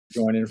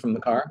join in from the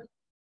car.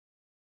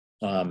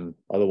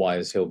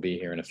 Otherwise, he'll be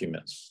here in a few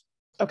minutes.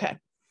 Okay.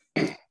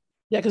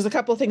 Yeah, because a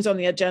couple of things on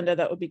the agenda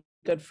that would be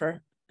good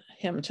for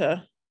him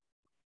to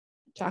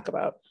talk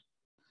about.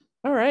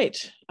 All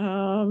right.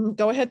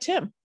 Go ahead,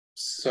 Tim.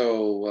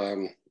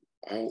 So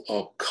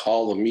I'll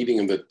call a meeting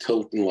of the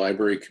Tilton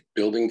Library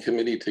Building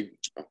Committee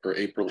for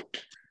April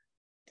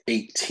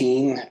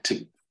 18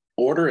 to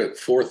order at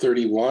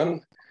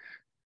 4:31.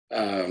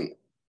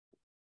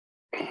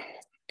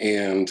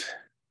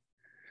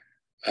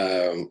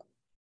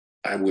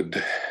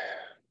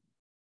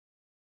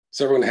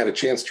 So everyone had a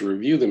chance to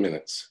review the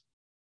minutes.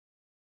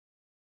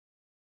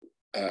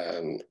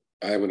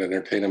 I would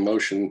entertain a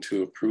motion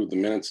to approve the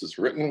minutes as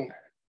written.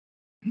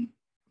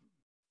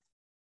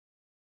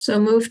 So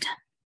moved.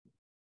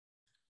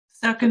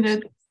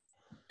 Seconded.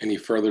 Any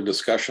further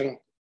discussion?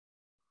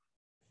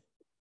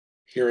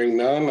 Hearing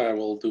none, I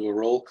will do a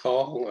roll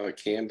call.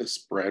 Candace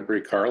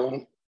Bradbury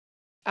Carlin.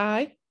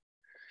 Aye.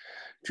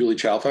 Julie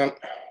Chalfant.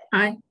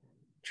 Aye.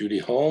 Judy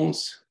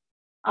Holmes.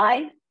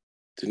 Aye.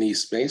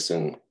 Denise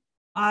Mason.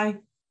 Aye.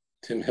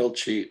 Tim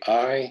Hilchey,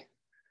 aye.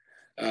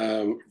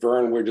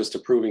 Vern, we're just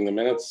approving the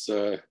minutes.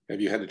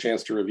 Have you had a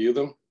chance to review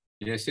them?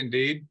 Yes,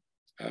 indeed.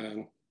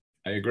 I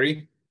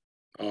agree.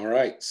 All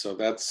right, so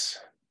that's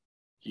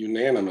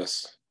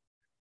unanimous.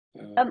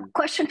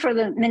 Question for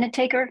the minute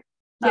taker.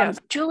 Yes.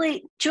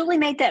 Julie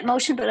made that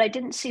motion, but I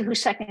didn't see who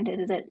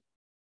seconded it.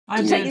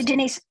 I Is that you, did.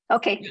 Denise?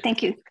 Okay,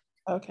 thank you.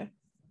 Okay.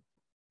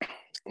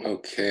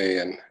 Okay,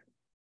 and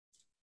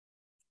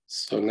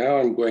so now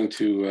I'm going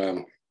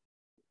to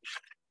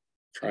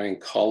try and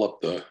call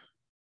up the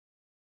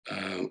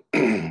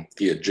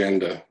the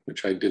agenda,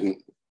 which I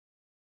didn't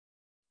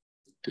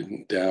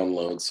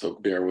download, so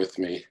bear with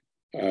me.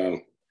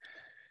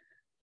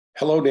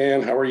 Hello,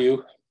 Dan, how are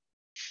you?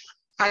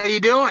 How you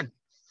doing?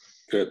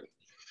 Good.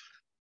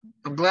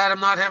 I'm glad I'm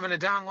not having to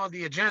download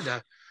the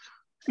agenda.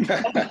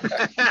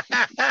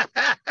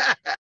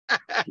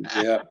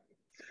 Yeah.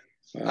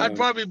 I'd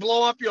probably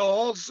blow up your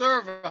whole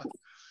server.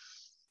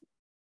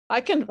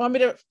 Want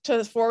me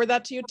to forward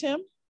that to you, Tim?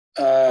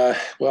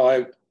 Well,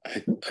 I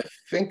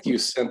think you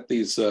sent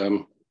these,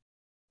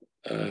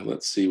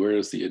 let's see, where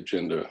is the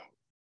agenda?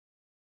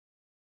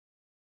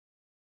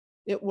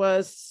 It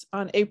was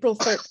on April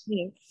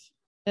 13th.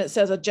 And it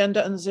says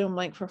agenda and Zoom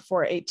link for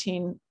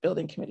 4:18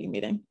 building committee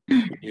meeting.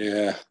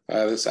 Yeah,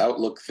 this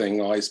Outlook thing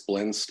always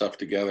blends stuff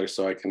together,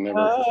 so I can never.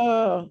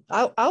 Oh,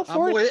 I'll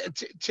forward.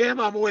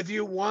 Tim, I'm with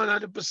you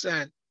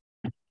 100%.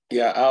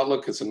 Yeah,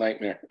 Outlook is a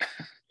nightmare.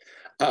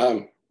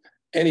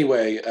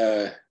 Anyway,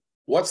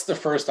 what's the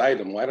first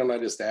item? Why don't I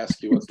just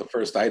ask you what's the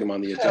first item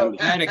on the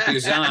agenda? Attic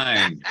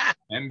design,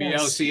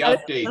 MBLC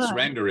updates,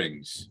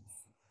 renderings.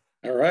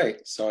 All right,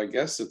 so I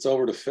guess it's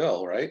over to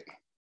Phil, right?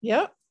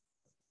 Yep.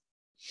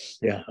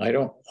 Yeah, I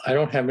don't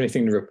have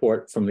anything to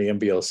report from the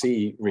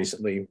MBLC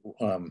recently.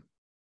 I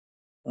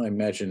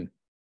imagine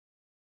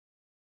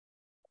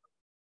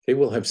they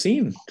will have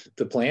seen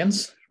the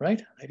plans,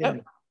 right? I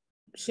didn't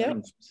see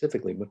them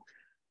specifically, but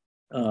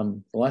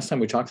the last time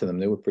we talked to them,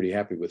 they were pretty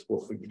happy with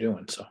what we were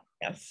doing. So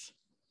yes,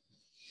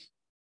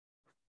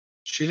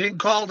 she didn't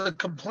call to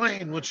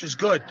complain, which is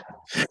good.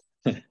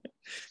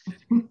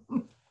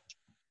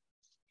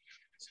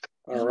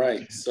 All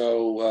right,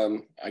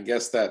 so I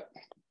guess that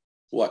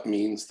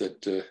means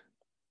that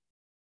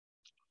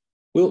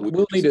we'll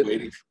need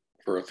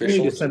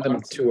to send them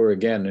to her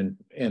again,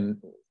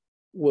 and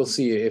we'll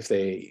see if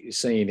they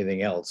say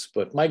anything else.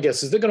 But my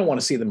guess is they're going to want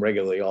to see them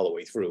regularly all the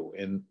way through,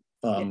 and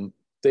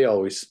they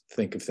always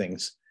think of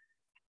things.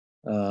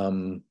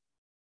 And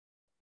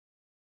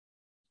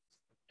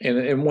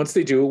once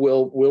they do,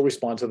 we'll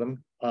respond to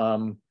them,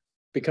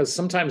 because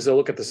sometimes they'll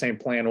look at the same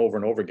plan over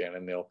and over again,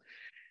 and they'll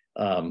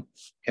and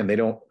they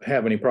don't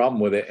have any problem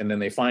with it, and then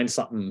they find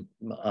something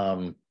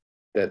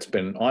that's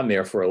been on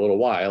there for a little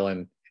while,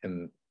 and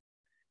then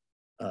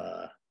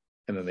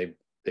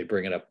they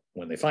bring it up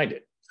when they find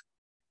it,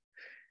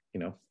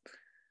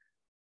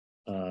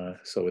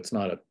 so it's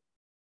not a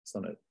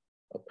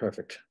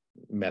perfect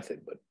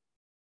method, but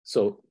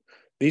so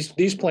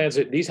these plans,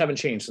 these haven't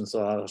changed since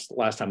the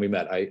last time we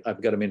met.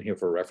 I've got them in here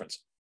for reference,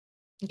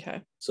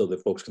 okay, so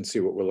that folks can see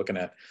what we're looking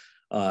at.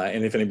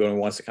 And if anybody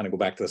wants to kind of go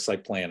back to the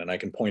site plan, and I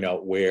can point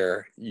out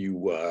where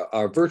you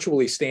are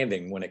virtually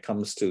standing when it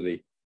comes to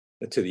the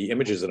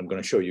images that I'm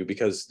going to show you,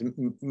 because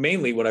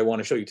mainly what I want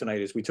to show you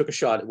tonight is we took a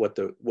shot at what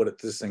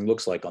this thing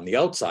looks like on the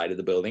outside of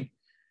the building,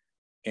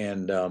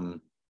 and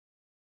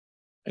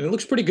it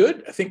looks pretty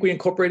good. I think we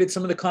incorporated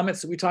some of the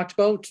comments that we talked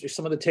about,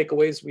 some of the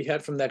takeaways we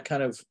had from that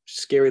kind of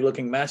scary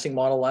looking massing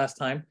model last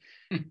time,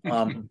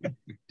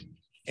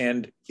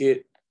 and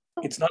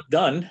it's not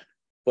done,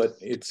 but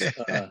it's.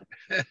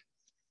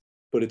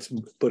 But it's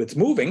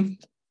moving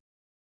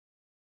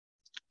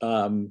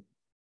in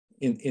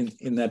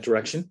that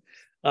direction.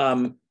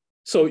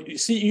 So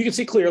you can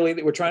see clearly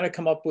that we're trying to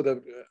come up with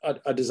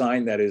a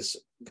design that is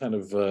kind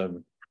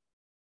of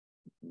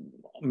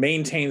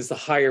maintains the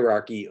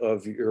hierarchy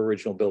of your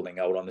original building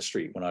out on the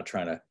street. We're not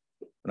trying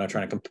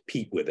to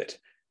compete with it.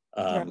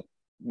 Right.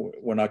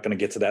 we're not going to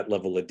get to that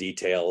level of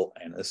detail,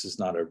 and this is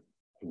not a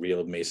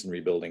real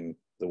masonry building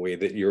the way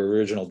that your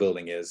original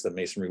building is. The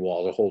masonry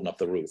walls are holding up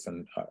the roof,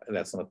 and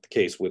that's not the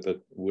case with a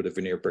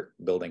veneer brick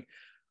building.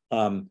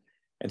 And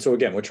so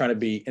again, we're trying to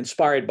be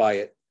inspired by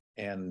it,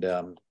 and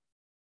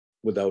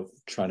without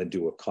trying to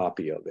do a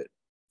copy of it.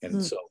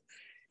 And so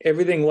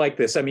everything like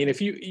this, I mean,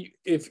 if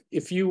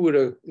you were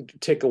to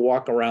take a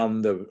walk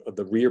around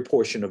the rear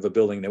portion of a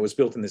building that was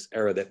built in this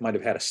era that might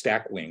have had a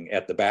stack wing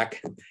at the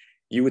back,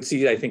 you would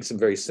see, I think, some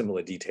very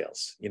similar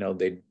details. You know,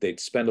 they'd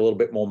spend a little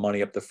bit more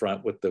money up the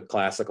front with the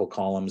classical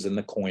columns and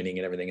the coining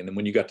and everything. And then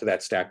when you got to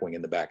that stack wing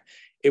in the back,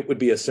 it would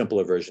be a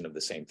simpler version of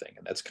the same thing.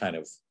 And that's kind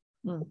of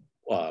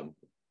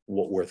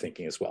what we're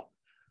thinking as well.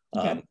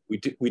 Okay.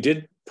 We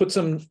did put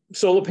some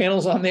solar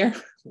panels on there,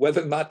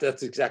 whether or not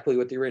that's exactly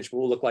what the arrangement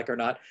will look like or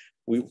not.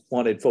 We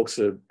wanted folks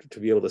to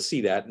be able to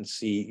see that and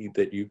see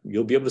that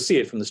you'll be able to see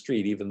it from the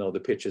street, even though the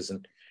pitch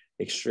isn't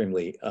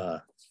extremely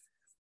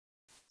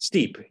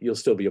steep. You'll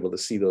still be able to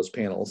see those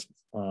panels.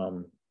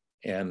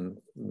 And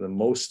the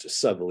most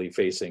southerly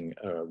facing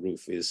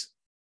roof is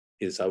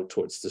out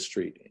towards the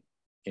street.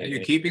 Are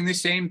you keeping the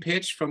same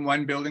pitch from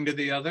one building to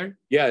the other?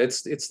 Yeah,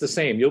 it's the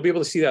same. You'll be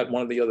able to see that in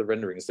one of the other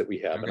renderings that we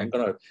have. Okay. And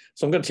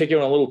I'm gonna take you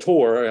on a little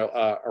tour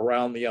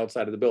around the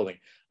outside of the building.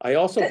 I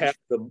also have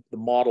the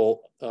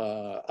model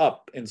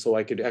up, and so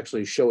I could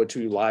actually show it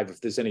to you live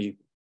if there's anything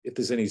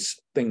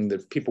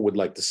that people would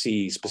like to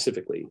see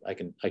specifically. I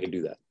can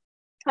do that.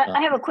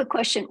 I have a quick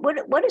question.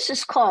 What is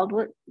this called?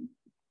 What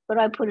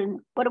I put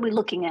in? What are we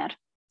looking at?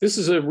 This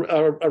is a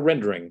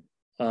rendering.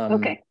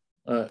 Okay.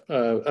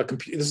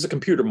 This is a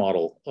computer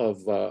model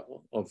of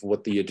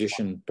what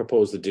the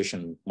proposed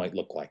addition might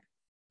look like.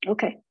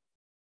 Okay.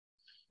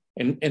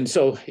 And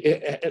so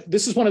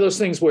this is one of those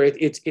things where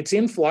it's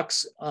in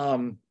flux,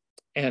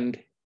 and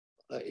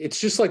it's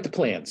just like the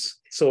plans.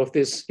 So if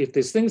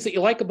there's things that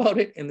you like about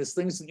it and there's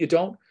things that you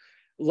don't,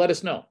 let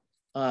us know,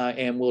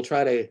 and we'll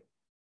try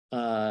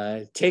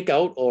to take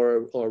out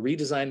or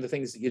redesign the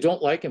things that you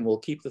don't like, and we'll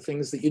keep the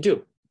things that you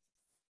do.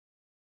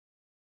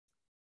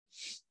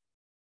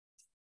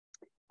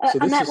 So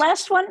on that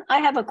last one, I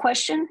have a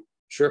question.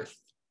 Sure.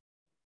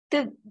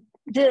 The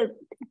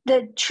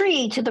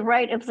tree to the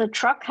right of the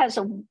truck has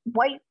a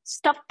white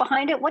stuff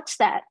behind it. What's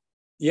that?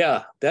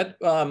 Yeah,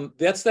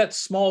 that's that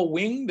small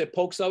wing that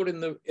pokes out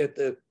in at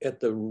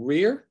the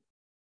rear,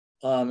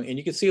 and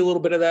you can see a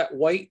little bit of that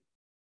white.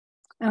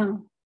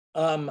 Oh.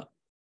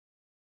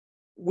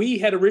 We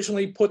had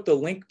originally put the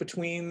link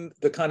between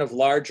the kind of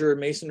larger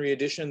masonry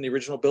addition and the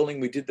original building.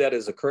 We did that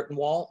as a curtain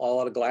wall,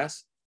 all out of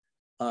glass.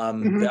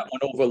 That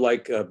went over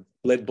like a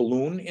lead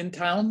balloon in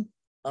town.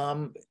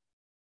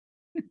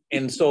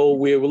 And so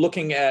we were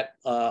looking at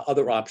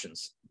other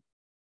options.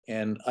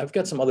 And I've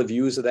got some other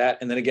views of that.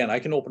 And then again, I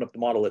can open up the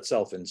model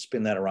itself and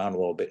spin that around a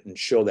little bit and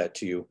show that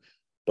to you.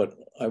 But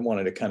I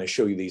wanted to kind of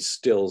show you these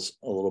stills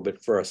a little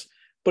bit first.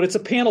 But it's a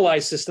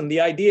panelized system.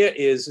 The idea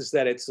is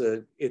that it's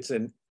an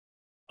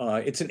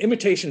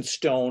imitation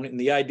stone. And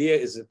the idea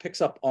is it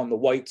picks up on the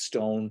white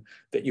stone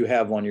that you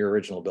have on your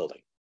original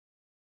building.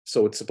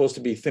 So it's supposed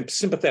to be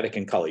sympathetic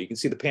in color. You can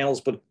see the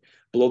panels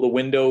below the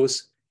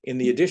windows in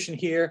the addition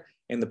here,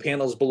 and the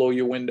panels below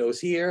your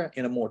windows here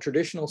in a more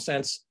traditional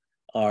sense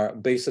are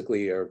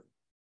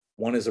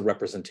one is a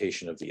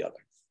representation of the other.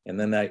 And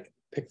then I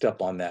picked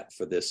up on that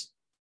for this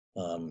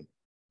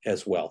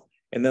as well.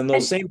 And then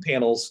those same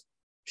panels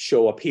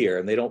show up here,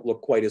 and they don't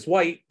look quite as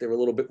white. They're a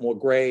little bit more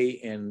gray.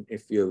 And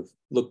if you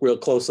look real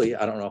closely,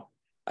 I don't know,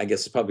 I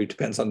guess it probably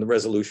depends on the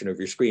resolution of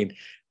your screen.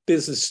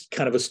 This is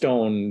kind of a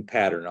stone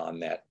pattern on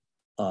that.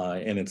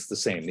 And it's the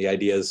same. The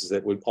idea is that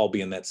it would all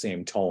be in that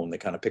same tone that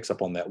kind of picks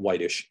up on that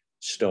whitish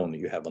stone that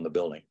you have on the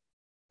building.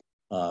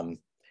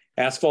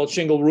 Asphalt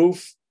shingle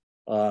roof.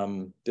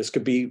 This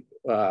could be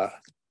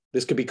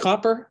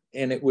copper,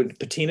 and it would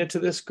patina to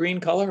this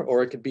green color,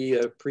 or it could be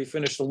a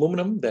pre-finished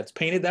aluminum that's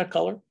painted that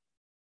color.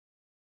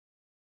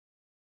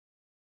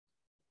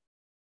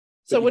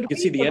 So you can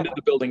see the end of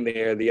the building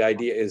there. The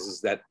idea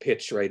is that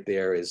pitch right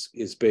there is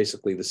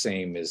basically the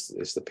same as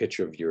the pitch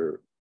of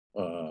your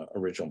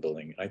original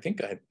building. I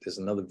think there's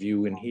another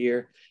view in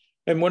here,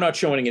 and we're not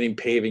showing any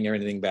paving or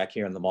anything back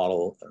here in the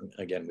model.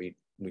 Again, we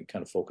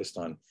kind of focused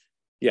on,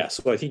 yeah,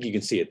 so I think you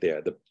can see it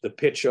there. The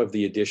pitch of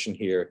the addition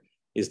here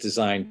is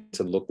designed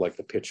to look like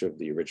the pitch of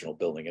the original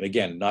building. And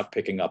again, not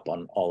picking up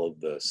on all of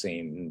the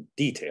same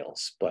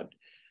details, but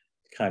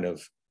kind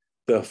of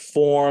the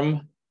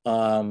form,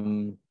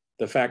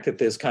 the fact that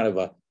there's kind of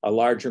a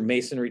larger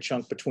masonry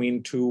chunk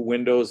between two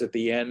windows at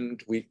the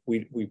end. We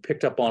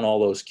picked up on all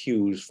those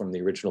cues from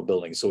the original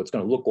building. So it's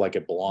going to look like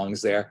it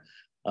belongs there,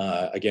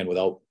 again,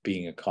 without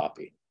being a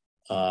copy.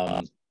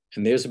 And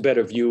there's a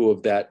better view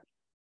of that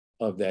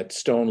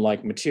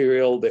stone-like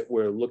material that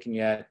we're looking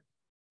at.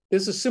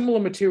 There's a similar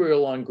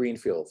material on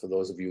Greenfield for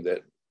those of you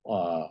that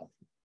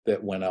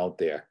went out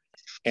there.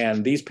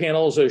 And these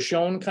panels are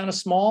shown kind of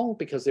small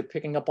because they're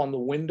picking up on the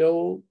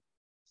window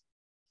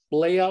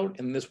layout,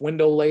 and this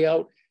window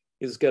layout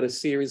has got a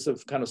series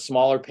of kind of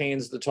smaller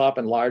panes at the top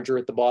and larger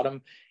at the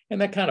bottom.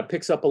 And that kind of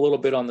picks up a little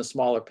bit on the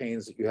smaller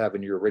panes that you have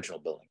in your original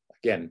building.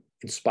 Again,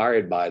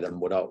 inspired by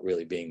them without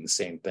really being the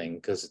same thing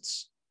because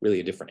it's really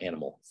a different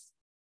animal.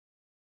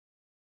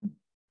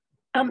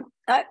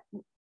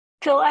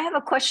 Phil, I have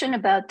a question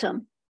about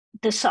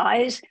the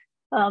size.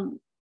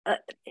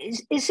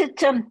 Is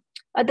it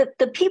are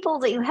the people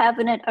that you have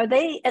in it, are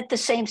they at the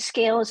same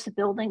scale as the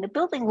building? The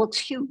building looks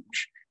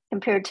huge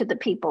compared to the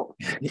people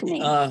to me.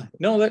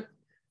 No, that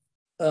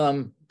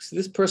so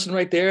this person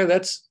right there,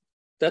 that's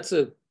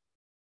a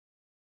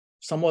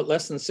somewhat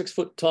less than 6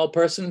 foot tall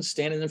person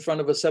standing in front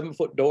of a 7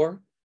 foot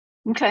door.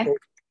 Okay.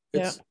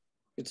 So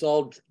it's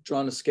all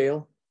drawn to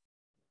scale.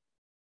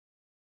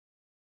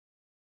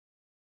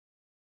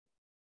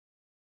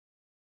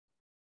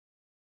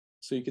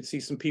 So you can see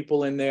some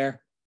people in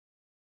there.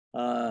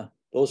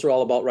 Those are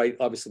all about right.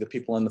 Obviously, the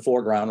people in the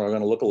foreground are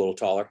going to look a little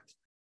taller.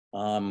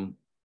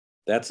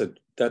 That's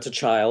a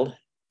child.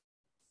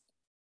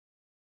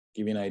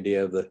 Give you an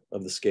idea of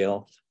the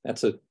scale.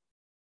 That's a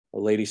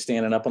lady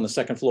standing up on the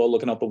second floor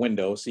looking out the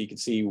window, so you can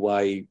see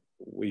why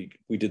we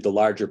did the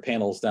larger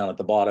panels down at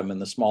the bottom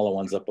and the smaller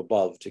ones up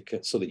above,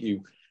 so that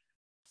you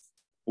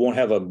won't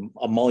have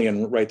a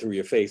mullion right through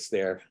your face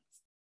there.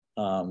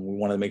 We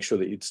want to make sure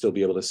that you'd still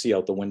be able to see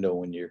out the window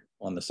when you're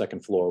on the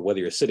second floor, whether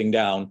you're sitting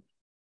down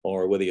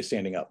or whether you're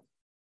standing up.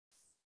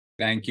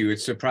 Thank you.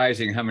 It's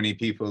surprising how many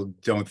people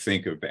don't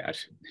think of that.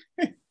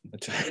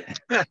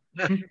 If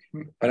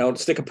I don't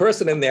stick a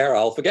person in there,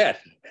 I'll forget.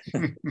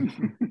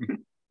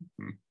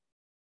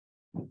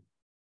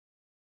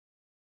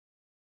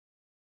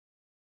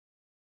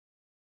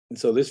 And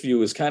so this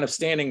view is kind of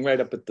standing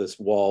right up at this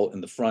wall in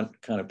the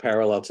front, kind of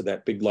parallel to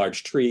that big,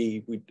 large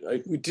tree.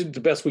 We did the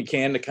best we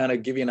can to kind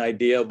of give you an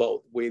idea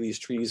about where these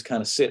trees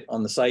kind of sit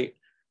on the site.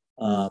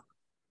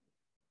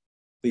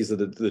 These are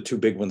the two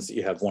big ones that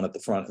you have, one at the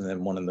front and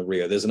then one in the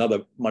rear. There's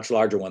another much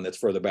larger one that's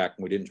further back,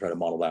 and we didn't try to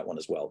model that one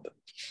as well.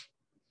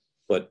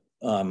 But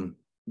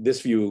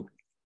this view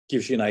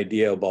gives you an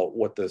idea about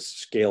what the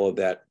scale of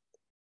that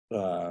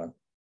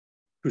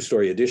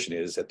two-story addition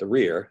is at the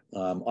rear.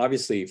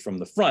 Obviously, from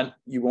the front,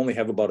 you only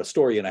have about 1.5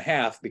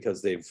 stories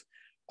because they've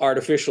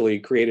artificially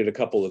created a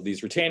couple of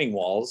these retaining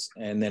walls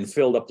and then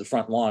filled up the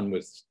front lawn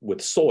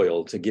with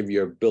soil to give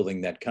your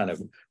building that kind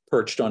of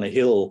perched on a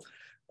hill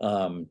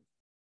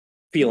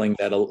feeling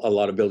that a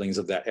lot of buildings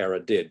of that era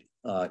did,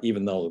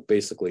 even though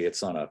basically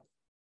it's on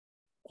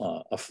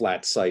a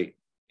flat site,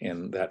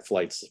 and that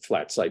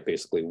flat site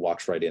basically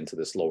walks right into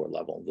this lower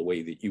level, the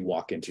way that you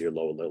walk into your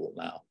lower level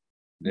now.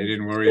 They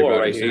didn't worry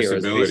about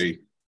accessibility.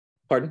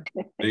 Pardon?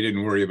 They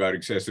didn't worry about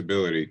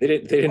accessibility. They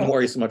didn't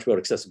worry so much about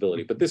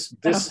accessibility, but this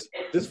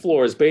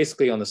floor is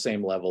basically on the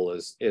same level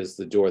as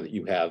the door that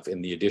you have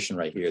in the addition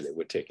right here that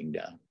we're taking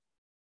down.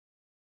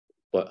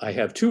 But I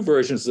have two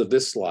versions of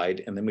this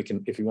slide, and then we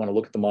can, if you want to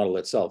look at the model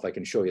itself, I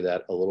can show you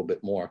that a little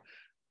bit more.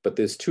 But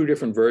there's two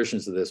different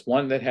versions of this.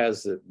 One that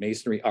has the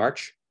masonry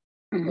arch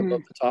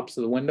above the tops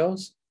of the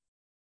windows,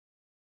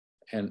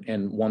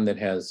 and one that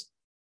has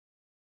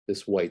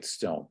this white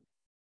stone.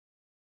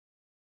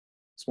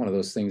 It's one of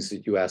those things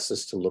that you asked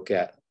us to look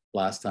at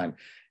last time.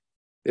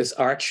 This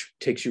arch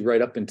takes you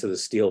right up into the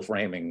steel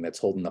framing that's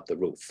holding up the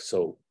roof.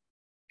 So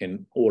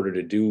in order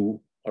to do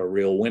a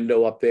real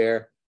window up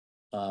there,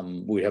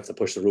 we'd have to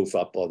push the roof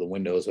up, or the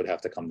windows would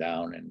have to come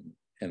down,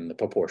 and the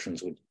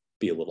proportions would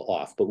be a little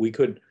off. But we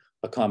could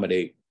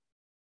accommodate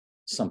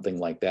something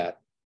like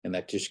that, and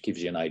that just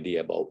gives you an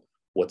idea about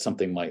what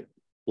something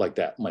like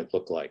that might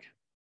look like.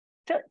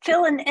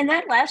 Phil, in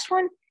that last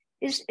one,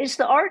 is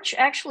the arch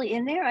actually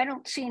in there? I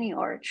don't see any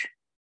arch.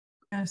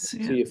 Yes.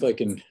 See if I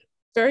can.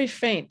 Very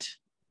faint.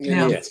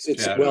 Yeah. Yes,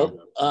 it's well.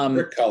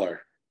 Brick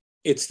color.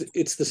 It's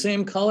the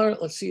same color.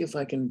 Let's see if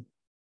I can.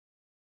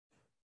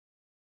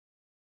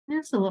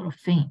 It's a little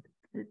faint.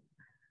 Let's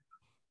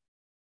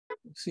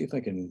see if I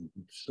can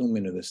zoom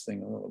into this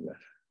thing a little bit.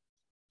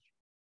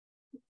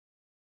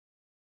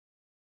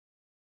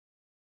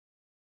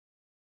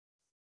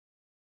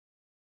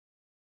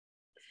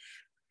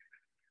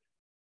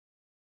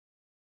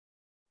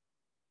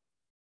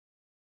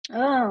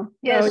 Oh,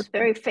 yes,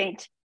 very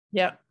faint.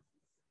 Yeah.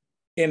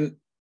 And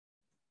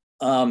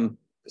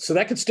so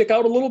that could stick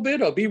out a little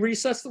bit or be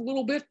recessed a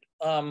little bit.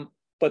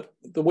 But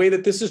the way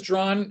that this is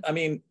drawn, I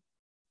mean,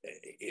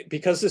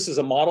 because this is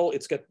a model,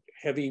 it's got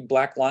heavy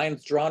black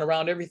lines drawn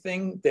around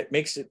everything that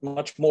makes it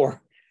much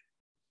more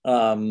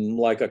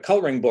like a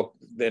coloring book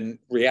than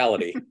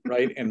reality,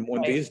 right? And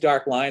when these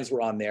dark lines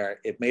were on there,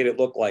 it made it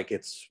look like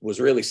it was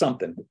really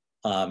something.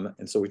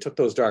 And so we took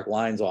those dark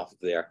lines off of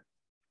there,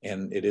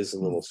 and it is a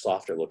little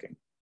softer looking.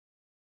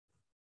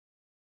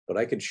 But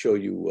I could show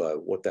you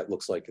what that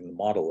looks like in the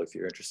model if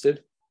you're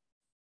interested.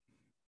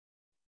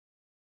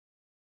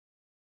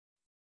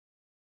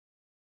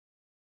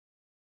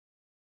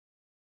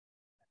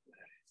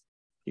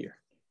 Here.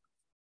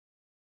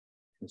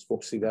 Can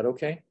folks see that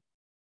okay?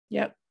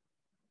 Yep.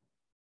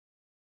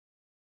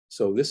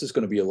 So this is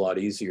going to be a lot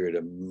easier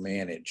to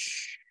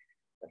manage.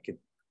 I could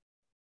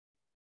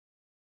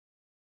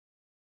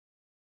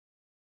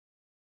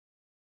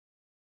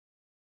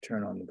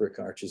turn on the brick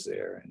arches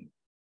there, and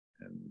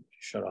and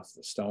shut off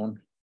the stone.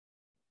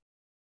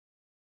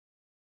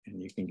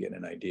 And you can get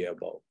an idea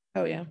about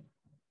Oh, yeah.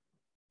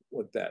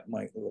 what that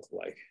might look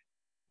like.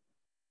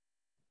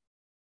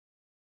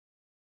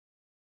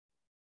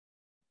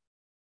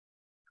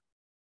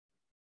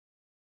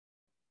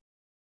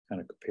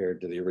 Kind of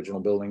compared to the original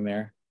building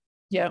there.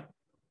 Yeah.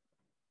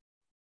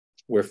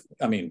 Where,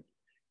 I mean,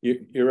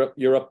 you're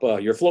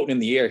floating in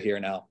the air here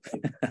now.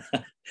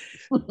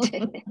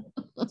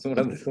 So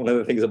one of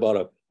the things about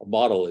a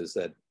model is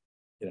that,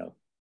 you know,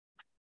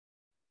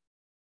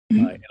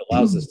 it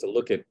allows us to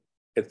look at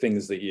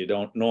things that you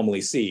don't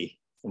normally see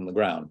from the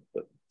ground.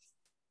 But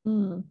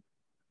the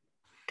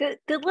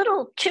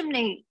little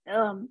chimney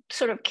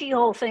sort of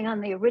keyhole thing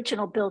on the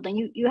original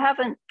building, you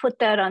haven't put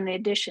that on the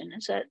addition,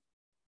 is that?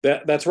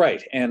 That's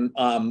right, and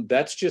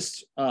that's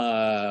just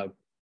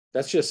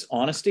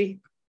honesty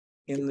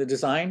in the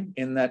design,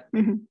 in that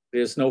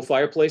there's no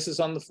fireplaces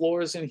on the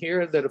floors in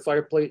here that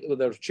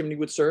a chimney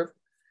would serve.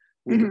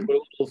 We could put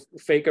a little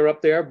faker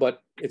up there,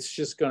 but it's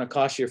just going to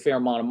cost you a fair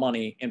amount of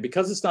money. And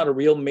because it's not a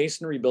real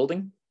masonry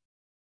building,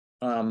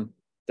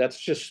 that's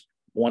just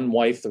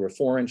 1/8 or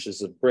 4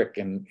 inches of brick.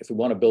 And if we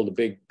want to build a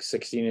big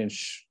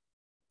 16-inch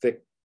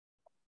thick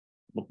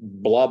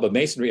blob of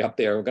masonry up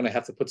there, we're going to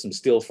have to put some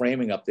steel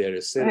framing up there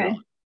to sit it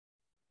on.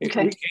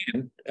 Okay. We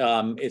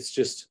can. It's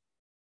just,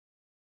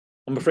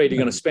 I'm afraid you're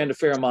going to spend a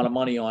fair amount of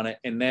money on it,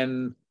 and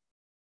then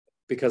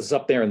because it's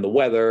up there in the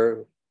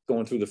weather,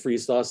 going through the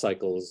freeze-thaw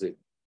cycles,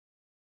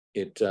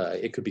 it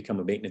could become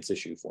a maintenance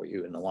issue for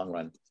you in the long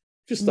run.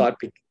 Just thought,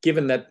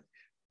 given that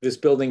this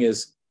building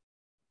is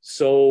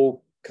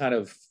so kind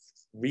of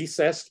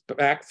recessed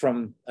back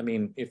from, I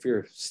mean, if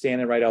you're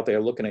standing right out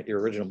there looking at your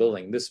original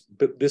building,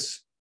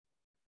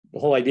 the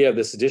whole idea of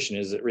this addition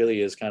is it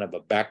really is kind of a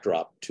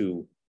backdrop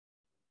to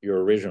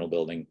your original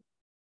building.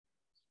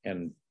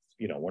 And,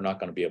 you know, we're not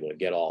going to be able to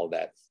get all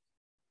that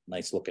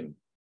nice looking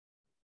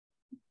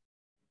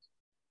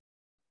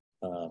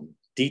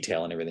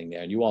detail and everything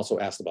there. And you also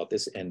asked about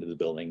this end of the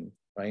building,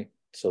 right?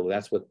 So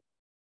that's what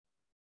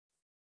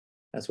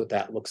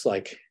that looks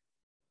like.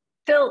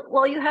 Phil,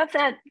 while you have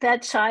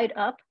that side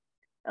up,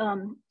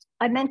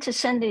 I meant to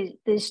send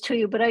these to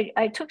you, but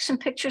I took some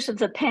pictures of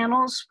the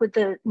panels with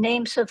the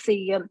names of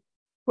the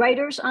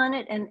writers on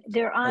it, and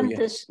they're on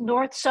this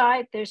north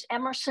side. There's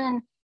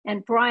Emerson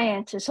and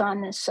Bryant is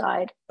on this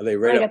side. Are they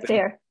right up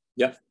there?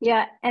 Yep.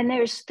 Yeah, and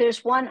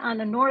there's one on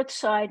the north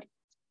side,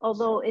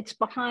 although it's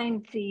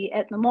behind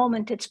at the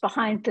moment it's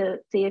behind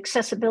the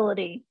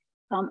accessibility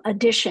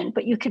addition,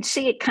 but you can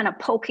see it kind of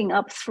poking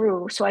up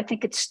through. So I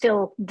think it's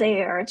still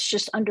there. It's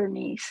just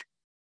underneath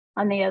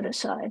on the other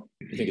side.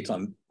 You think it's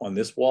on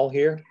this wall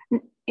here?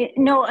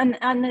 No,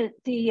 on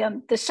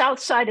the south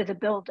side of the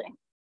building,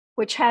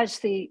 which has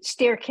the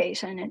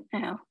staircase in it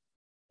now.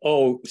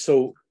 Oh,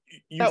 so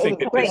you think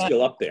that they're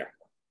still up there?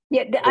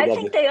 Yeah, I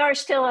think they are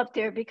still up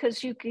there,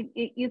 because you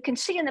can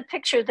see in the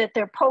picture that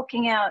they're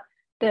poking out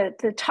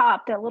the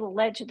top. That little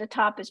ledge at the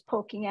top is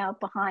poking out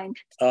behind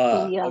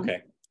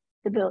okay.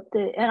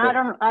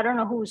 I don't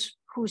know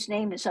whose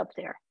name is up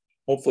there.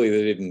 Hopefully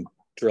they didn't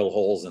drill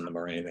holes in them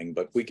or anything,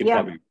 but we could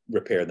probably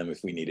repair them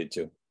if we needed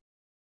to.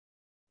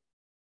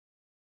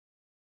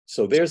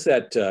 So there's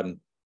that kind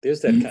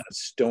of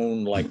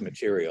stone-like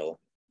material.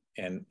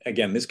 And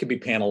again, this could be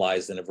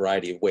panelized in a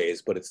variety of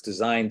ways, but it's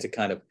designed to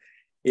kind of,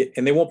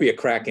 and there won't be a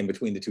crack in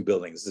between the two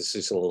buildings. This is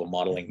just a little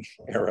modeling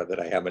error that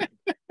I haven't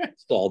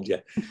solved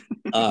yet.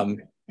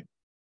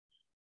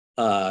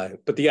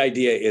 But the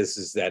idea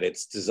is that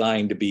it's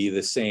designed to be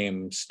the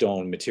same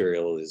stone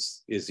material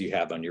as you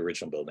have on your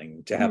original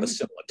building, to have a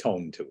similar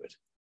tone to it.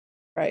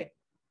 Right.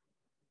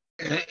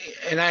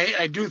 And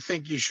I do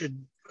think you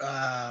should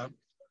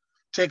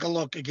take a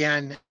look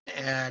again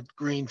at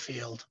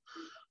Greenfield,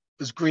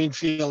 because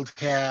Greenfield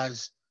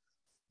has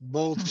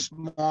both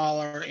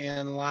smaller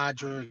and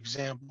larger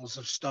examples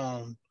of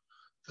stone.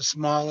 The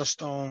smaller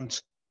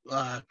stones,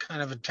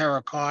 kind of a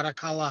terracotta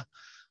color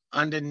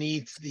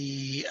underneath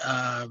the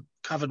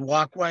covered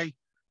walkway,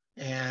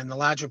 and the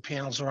larger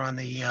panels are on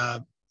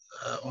the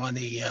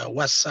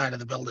west side of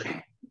the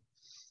building.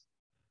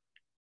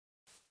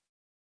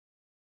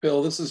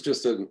 Bill, this is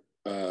just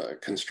a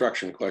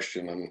construction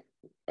question.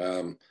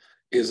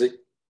 Is it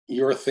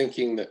you're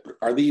thinking that,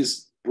 are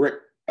these brick,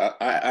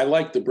 I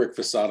like the brick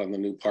facade on the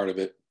new part of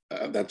it,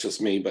 that's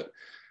just me, but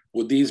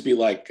would these be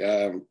like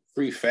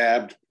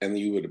prefabbed and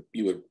you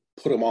would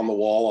put them on the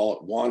wall all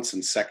at once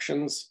in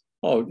sections?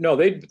 Oh no,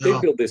 they'd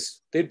build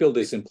this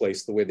in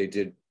place the way they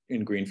did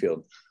in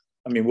Greenfield.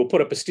 I mean, we'll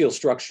put up a steel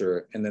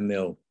structure and then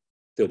they'll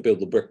build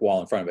the brick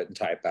wall in front of it and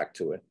tie it back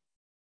to it.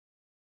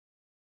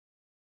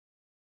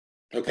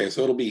 Okay,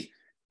 so it'll be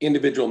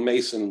individual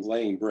mason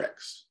laying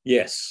bricks.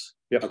 Yes.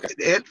 Yep. Okay.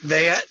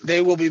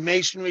 They will be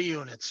masonry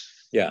units.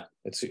 Yeah,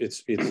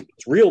 it's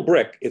real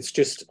brick. It's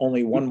just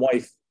only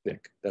 1/8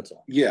 thick. That's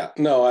all. Yeah,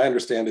 no, I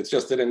understand. It's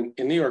just that in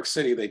New York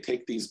City, they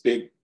take these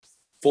big,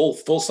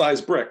 full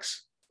size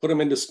bricks, put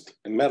them into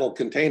metal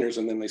containers,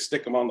 and then they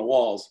stick them on the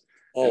walls.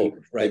 Oh,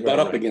 and right. They butt right,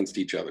 up right. against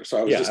each other. So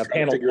I was Yeah, just a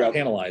trying to figure out.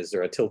 panelized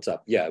or a tilt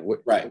up. Yeah,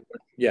 Right.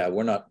 Yeah,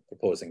 we're not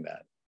proposing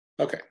that.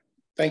 Okay,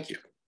 thank you.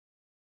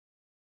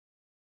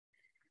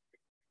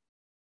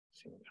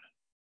 So we're gonna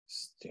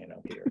stand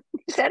out here.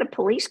 Is that a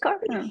police car?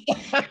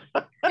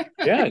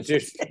 Yeah,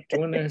 just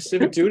doing their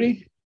civic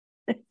duty.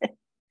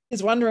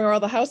 He's wondering where all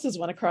the houses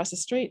went across the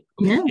street.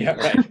 Yeah. Yeah,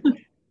 right.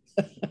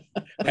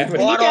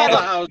 Bought all the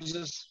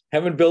houses.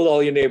 Haven't built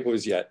all your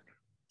neighborhoods yet.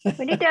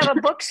 We need to have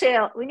a book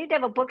sale. We need to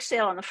have a book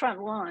sale on the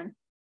front lawn.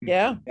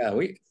 Yeah. Yeah,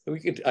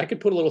 I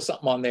could put a little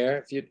something on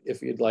there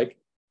if you'd like.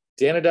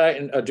 Dan and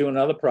I are doing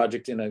another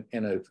project and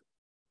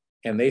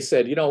they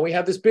said, you know, we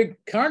have this big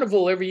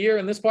carnival every year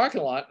in this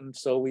parking lot, and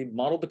so we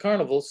modeled the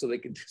carnival so they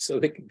could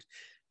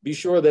be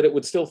sure that it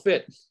would still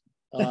fit.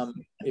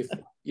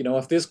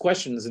 If there's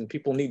questions and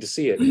people need to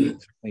see it,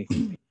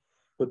 we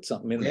put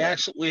something in We there.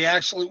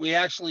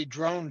 actually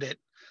droned it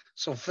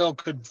so Phil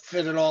could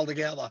fit it all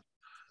together.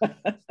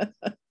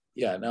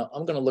 Yeah, now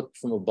I'm gonna look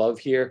from above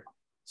here.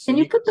 Can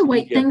you put the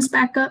white Yeah. things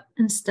back up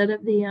instead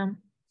of the,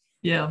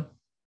 Yeah.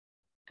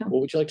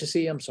 What would you like to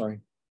see? I'm sorry.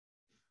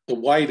 The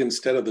white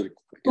instead of the.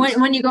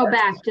 when you go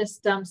back,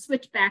 just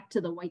switch back to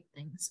the white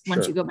things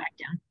once Sure. you go back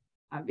down,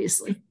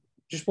 obviously.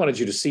 Just wanted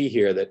you to see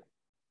here that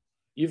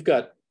you've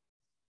got,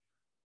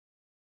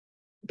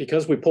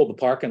 because we pulled the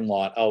parking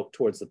lot out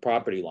towards the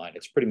property line,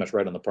 it's pretty much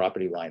right on the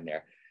property line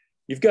there.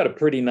 You've got a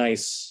pretty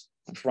nice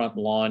front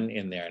lawn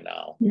in there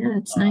now. Yeah,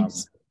 it's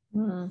nice.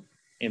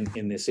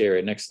 In this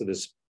area next to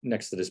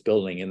this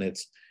building, and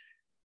that's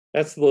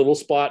the little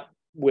spot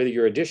where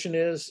your addition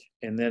is,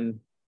 and then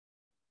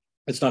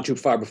it's not too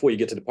far before you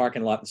get to the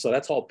parking lot, and so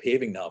that's all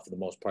paving now for the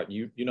most part.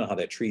 You know how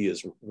that tree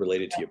is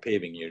related to your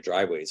paving, your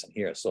driveways in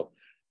here, so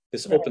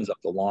this opens up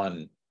the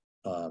lawn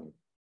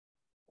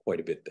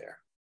quite a bit there.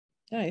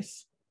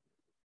 Nice.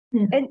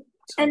 And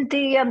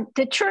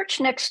the church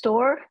next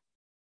door,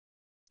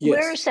 Yes.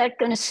 where is that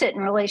going to sit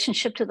in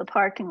relationship to the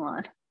parking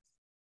lot?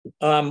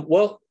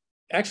 Well,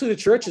 actually,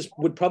 the church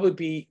would probably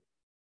be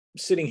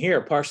sitting here,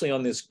 partially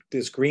on this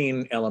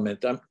green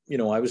element.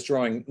 I was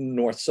drawing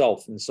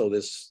north-south, and so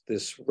this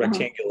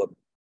rectangular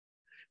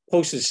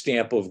postage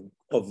stamp of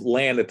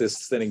land that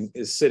this thing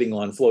is sitting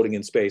on, floating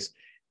in space,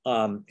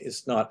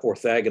 is not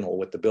orthogonal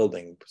with the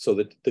building. So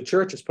the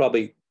church is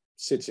probably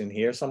sits in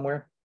here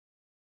somewhere.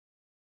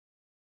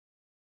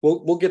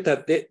 We'll get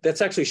that.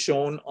 That's actually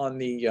shown on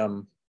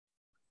the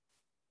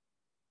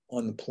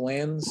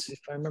plans, if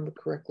I remember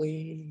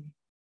correctly.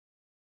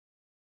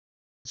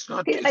 It's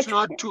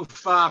not too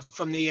far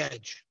from the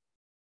edge.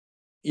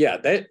 Yeah,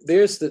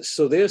 there's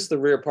the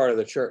rear part of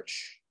the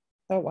church.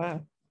 Oh,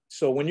 wow.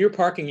 So when you're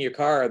parking your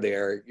car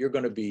there, you're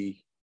going to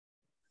be,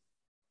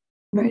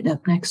 Right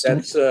up next to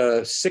it.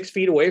 that's 6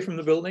 feet away from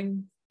the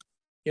building,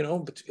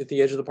 at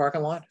the edge of the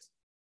parking lot.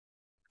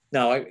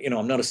 Now,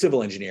 I'm not a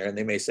civil engineer, and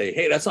they may say,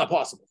 hey, that's not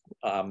possible.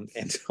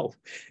 And so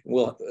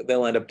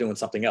they'll end up doing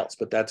something else,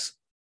 but that's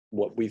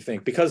what we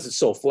think. Because it's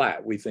so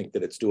flat, we think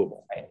that it's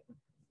doable. Right.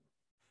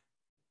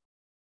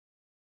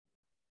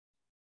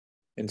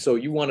 And so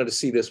you wanted to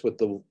see this with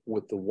the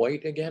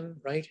white again,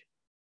 right?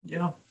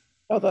 Yeah.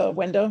 Oh, the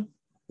window.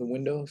 The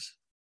windows.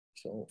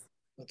 So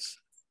let's.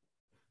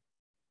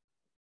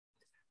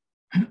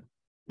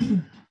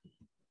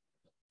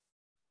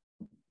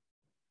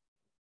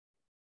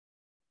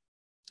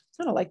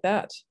 Kind of like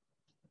that.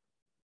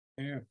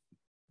 Yeah.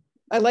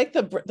 I like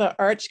the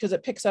arch because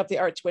it picks up the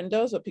arch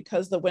windows, but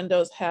because the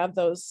windows have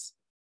the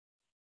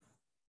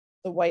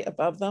white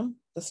above them,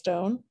 the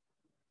stone.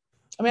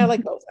 I mean, I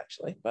like both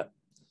actually, but.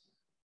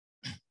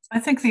 I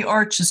think the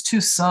arch is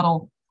too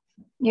subtle.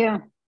 Yeah.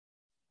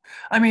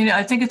 I mean,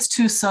 I think it's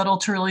too subtle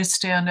to really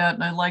stand out,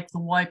 and I like the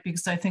white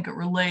because I think it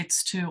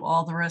relates to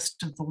all the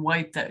rest of the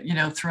white that,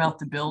 throughout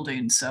the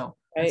building. So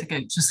I think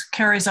it just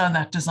carries on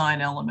that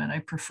design element. I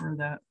prefer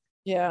that.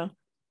 Yeah.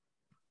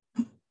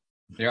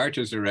 The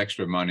arches are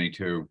extra money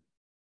too.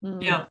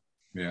 Mm. Yeah.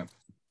 Yeah.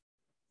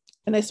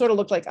 And they sort of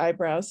look like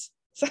eyebrows.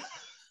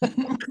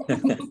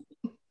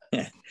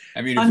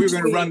 I mean, if we're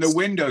going to run the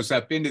windows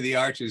up into the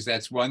arches,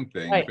 that's one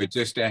thing, Right. but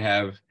just to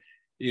have,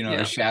 Yeah.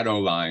 a shadow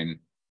line,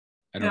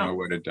 I don't Yeah. know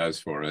what it does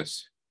for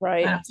us. I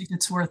Right. don't think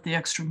it's worth the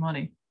extra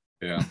money.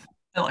 Yeah.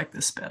 I like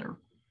this better.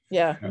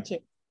 Yeah. Me too.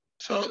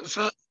 So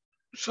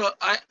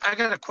I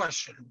got a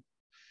question.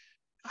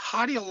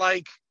 How do you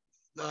like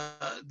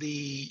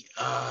the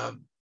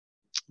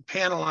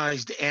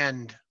panelized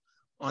end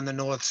on the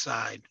north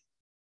side?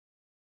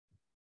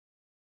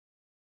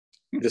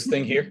 This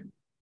thing here.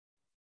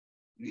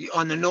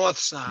 On the north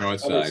side.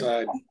 North Other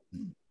side. side.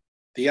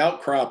 The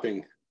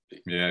outcropping.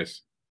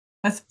 Yes.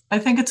 I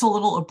think it's a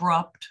little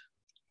abrupt.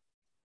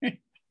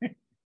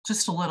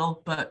 Just a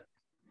little, but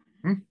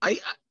I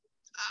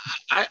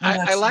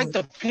like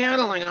the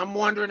paneling. I'm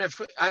wondering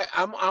if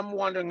I'm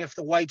wondering if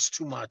the white's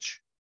too much.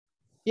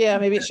 Yeah,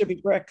 maybe it should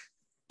be brick.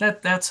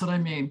 that's what I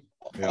mean.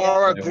 Yeah.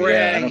 Or a Yeah,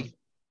 gray.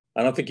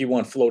 I don't think you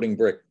want floating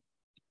brick.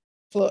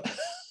 No,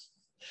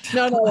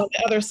 on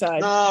the other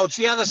side. No, it's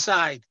the other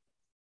side.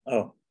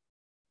 Oh,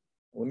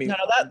 let me. No,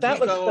 that Keep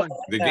looks going.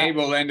 The Yeah.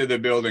 gable end of the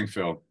building,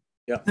 Phil.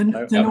 Yeah, The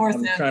north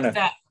I'm end, trying to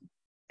that,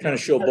 kind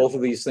of show both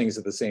of these things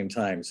at the same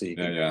time, so you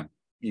Yeah, can yeah.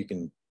 you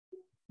can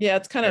Yeah,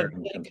 it's kind of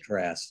compare and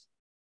contrast.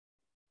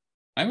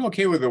 I'm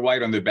okay with the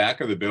white on the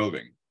back of the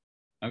building.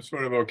 I'm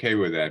sort of okay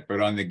with that, but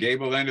on the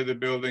gable end of the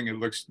building, it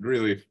looks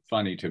really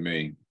funny to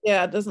me.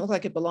 yeah, it doesn't look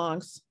like it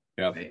belongs.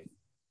 Yeah.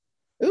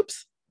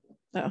 Oops.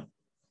 No.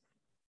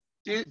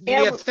 Do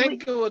Yeah, you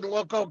think it would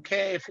look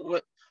okay if it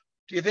would?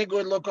 Do you think it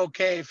would look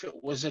okay if it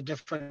was a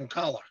different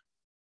color?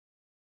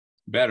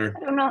 Better.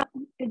 I don't know.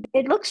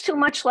 It looks too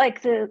much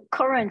like the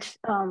current.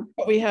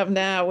 What we have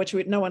now, which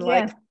no one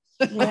Yeah,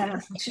 likes. yeah.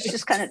 It's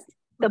just kind of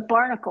the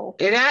barnacle.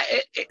 Yeah,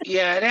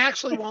 it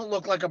actually won't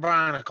look like a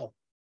barnacle.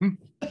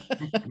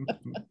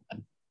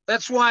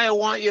 That's why I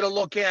want you to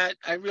look at.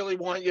 I really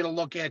want you to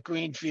look at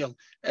Greenfield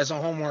as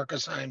a homework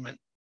assignment.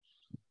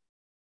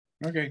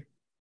 Okay.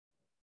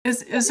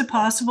 is it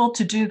possible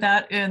to do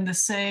that in the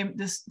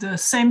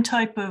same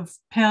type of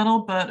panel,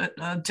 but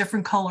a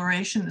different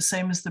coloration, the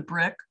same as the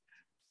brick?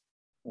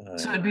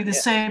 So it'd be the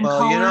same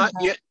Well, color.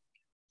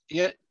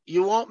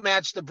 you won't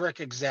match the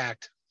brick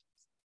exact.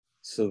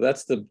 So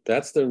that's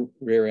the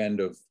rear end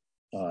of,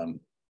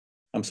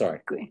 I'm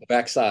sorry, the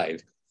back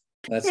side.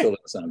 That still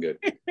doesn't sound good.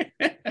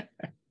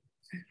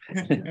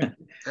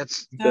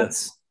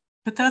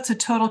 But that's a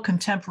total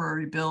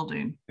contemporary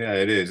building. Yeah,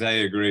 it is. I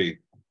agree.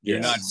 You're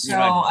not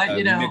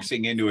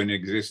mixing into an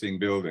existing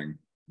building.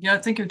 Yeah, I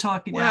think you're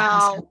talking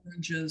apples and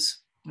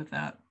oranges with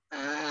that.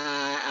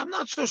 I'm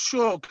not so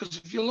sure,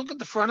 because if you look at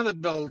the front of the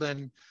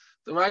building,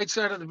 the right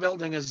side of the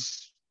building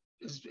is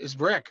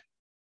brick,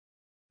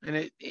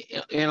 and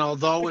and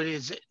although it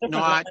is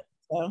not,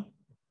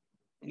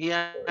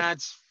 yeah,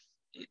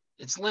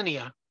 it's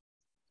linear.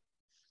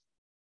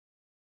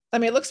 I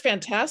mean, it looks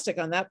fantastic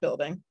on that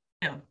building.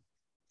 Yeah,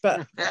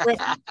 but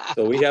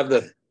so we have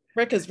the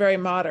brick is very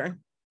modern.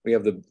 We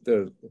have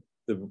the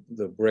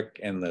brick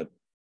and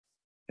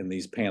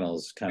these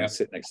panels kind of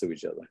sit next to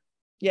each other.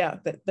 Yeah,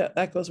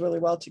 that goes really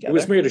well together. It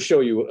was mere to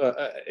show you.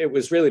 It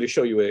was really to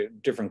show you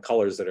different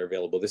colors that are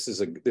available. This is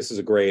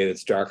a gray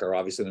that's darker,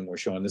 obviously, than we're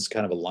showing. This is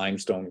kind of a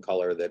limestone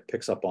color that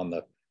picks up on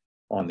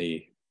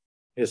the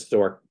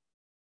historic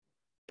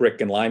brick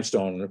and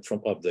limestone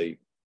of the.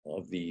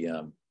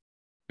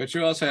 But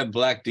you also have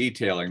black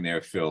detailing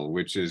there, Phil,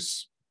 which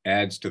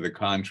adds to the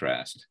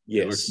contrast.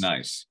 Yes, it looks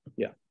nice.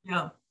 Yeah,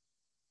 yeah.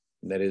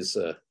 That is.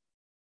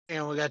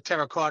 And we got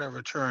terracotta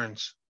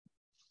returns.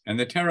 And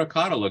the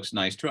terracotta looks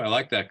nice too. I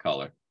like that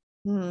color.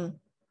 Hmm.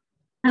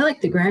 I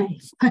like the gray.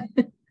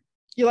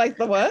 You like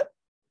the what?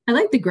 I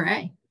like the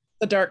gray.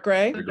 The dark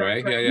gray? The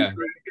gray, yeah.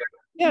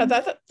 Yeah,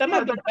 that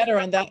might be better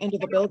on that end of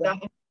the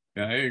building.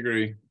 Yeah, I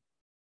agree.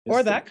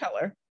 Or that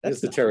color.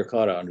 That's the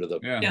terracotta under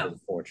the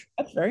porch.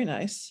 That's very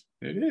nice.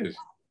 It is.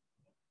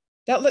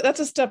 That's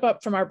a step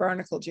up from our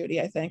barnacle,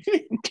 Judy, I think.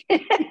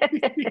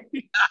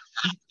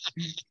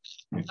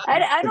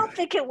 I don't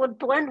think it would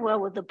blend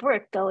well with the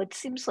brick, though. It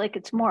seems like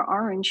it's more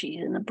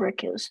orangey than the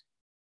brick is.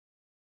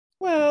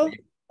 Well,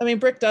 I mean,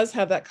 brick does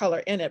have that color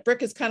in it.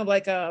 Brick is kind of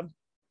like a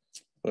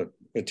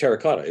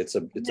terracotta. It's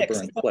a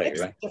burned clay,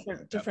 right?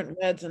 Different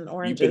reds and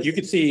oranges. But you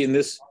can see in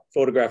this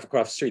photograph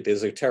across the street,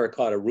 there's a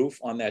terracotta roof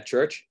on that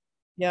church.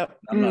 Yep.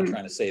 I'm not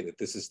trying to say that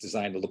this is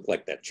designed to look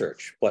like that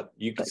church, but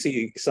you can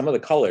see some of the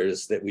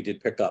colors that we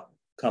did pick up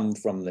come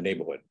from the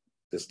neighborhood.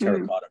 This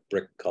terracotta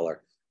brick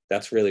color.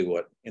 That's really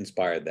what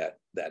inspired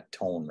that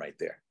tone right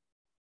there.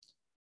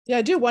 Yeah,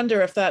 I do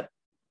wonder if that's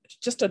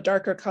just a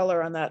darker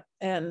color on that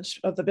end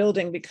of the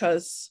building,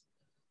 because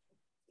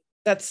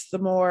that's the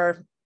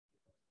more,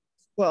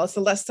 well, it's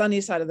the less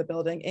sunny side of the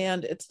building,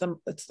 and it's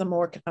the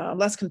more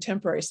less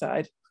contemporary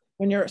side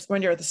when you're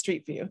at the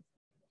street view.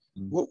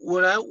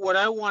 What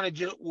I want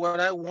you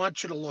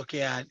to look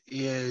at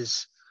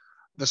is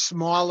the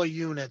smaller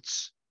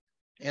units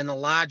and the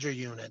larger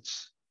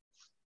units,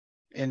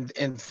 and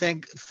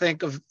think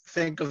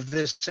of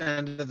this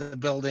end of the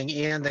building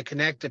and the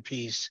connector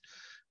piece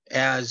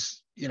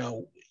as, you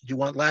know, do you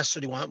want less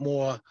or do you want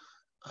more?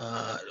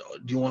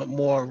 Do you want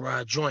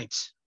more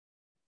joints?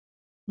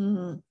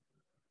 Mm-hmm.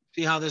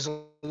 See how there's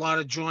a lot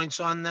of joints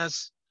on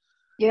this?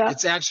 Yeah,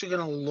 it's actually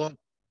going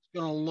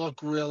to look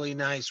really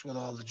nice with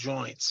all the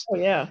joints. Oh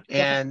yeah.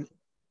 And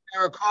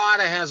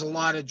terracotta has a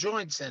lot of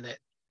joints in it,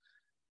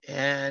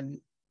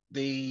 and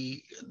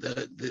the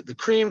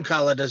cream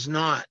color does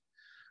not.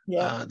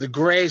 Yeah. The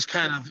gray's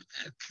kind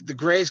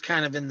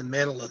of in the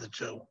middle of the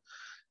two.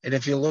 And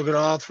if you look at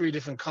all three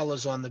different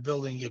colors on the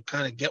building, you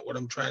kind of get what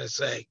I'm trying to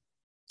say.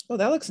 Oh,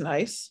 that looks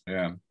nice.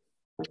 Yeah.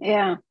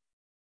 Yeah.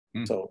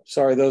 So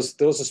sorry, those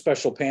are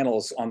special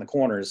panels on the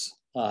corners.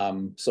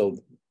 So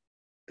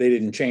they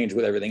didn't change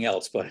with everything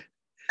else, but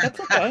that's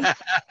okay.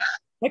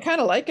 I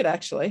kind of like it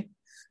actually.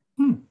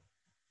 Yeah.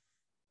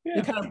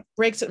 It kind of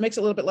makes it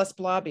a little bit less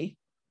blobby.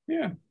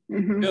 Yeah.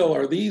 Bill,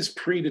 are these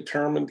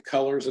predetermined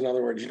colors? In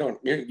other words,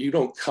 you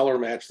don't color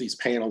match these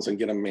panels and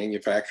get them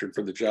manufactured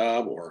for the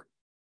job, or?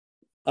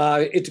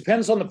 It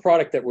depends on the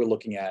product that we're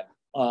looking at.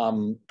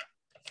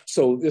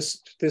 So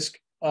this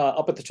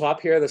up at the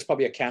top here, that's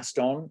probably a cast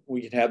stone.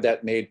 We can have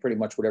that made pretty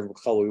much whatever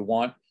color we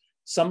want.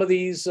 some of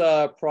these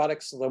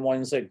products, the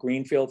ones at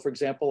Greenfield, for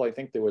example, I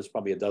think there was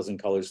probably a dozen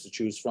colors to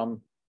choose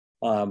from.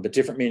 But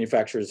different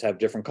manufacturers have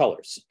different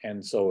colors.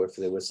 And so if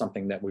there was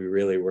something that we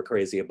really were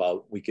crazy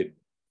about, we could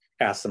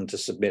ask them to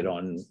submit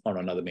on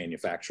another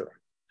manufacturer.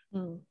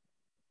 Mm.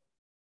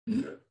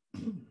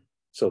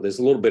 So there's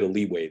a little bit of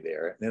leeway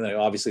there. And then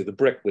obviously the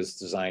brick was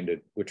designed to,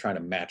 we're trying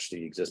to match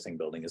the existing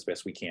building as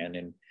best we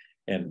can.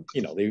 And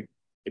you know, they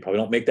probably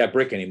don't make that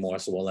brick anymore.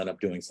 So we'll end up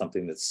doing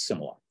something that's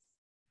similar.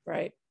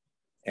 Right.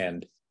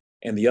 And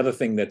the other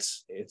thing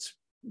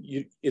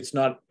it's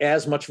not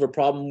as much of a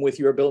problem with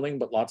your building,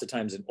 but lots of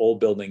times in old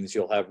buildings,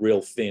 you'll have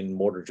real thin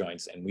mortar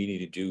joints and we need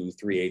to do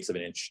 3/8 of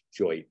an inch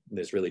joint.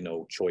 There's really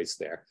no choice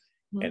there.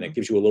 Mm. And it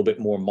gives you a little bit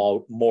more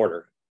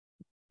mortar,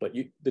 but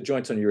the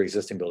joints on your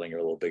existing building are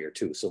a little bigger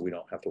too. So we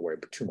don't have to worry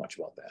too much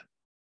about that.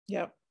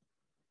 Yep.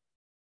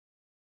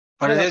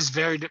 But it is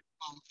very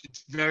difficult.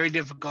 It's very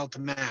difficult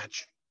to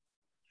match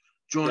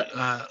joint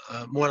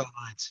mortar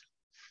lines.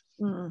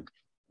 Mm.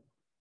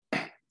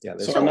 Yeah.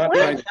 So I'm not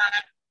trying to,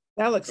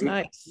 That looks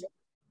nice.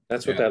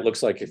 That's what that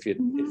looks like if you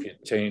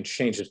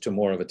change it to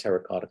more of a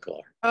terracotta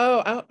color.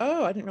 Oh,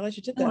 I didn't realize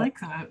you did I that. like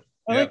that.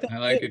 I like that. I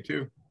like it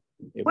too.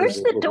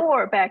 Where's the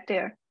door back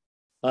there?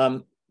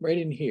 Right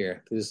in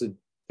here. There's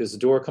a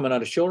door coming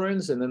out of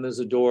children's, and then there's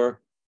a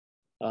door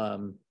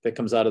that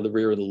comes out of the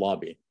rear of the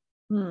lobby.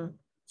 Hmm.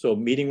 So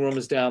meeting room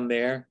is down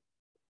there.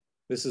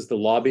 This is the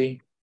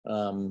lobby,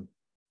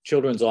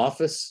 children's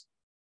office,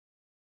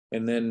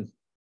 and then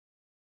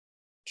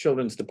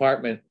children's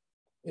department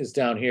is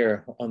down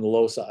here on the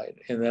low side.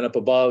 And then up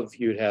above,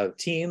 you'd have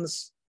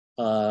teens,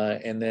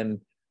 and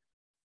then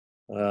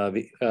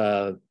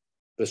the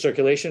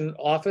circulation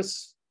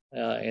office,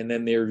 and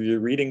then your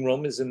reading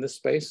room is in this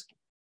space.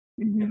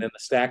 Mhm. And then the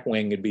stack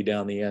wing would be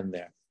down the end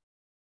there.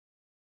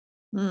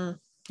 Hmm.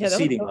 Yeah, that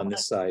Seating looks on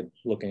this side,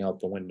 looking out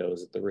the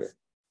windows at the rear.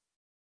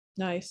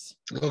 nice.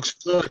 Looks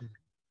good.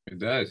 It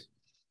does.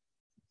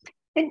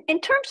 In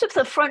terms of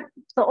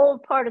the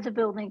old part of the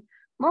building,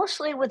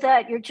 mostly with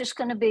that, you're just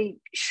going to be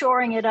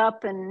shoring it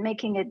up and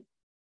making it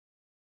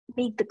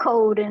meet the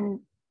code and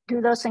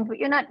do those things, but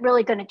you're not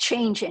really going to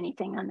change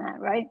anything on that,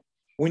 right?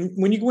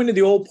 When you go into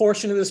the old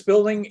portion of this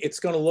building, it's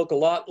going to look a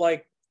lot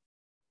like,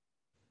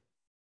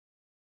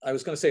 I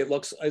was going to say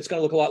it's going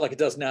to look a lot like it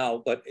does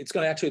now, but it's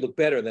going to actually look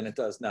better than it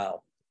does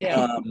now.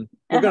 Yeah.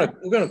 We're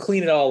going to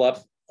clean it all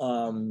up,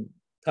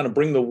 kind of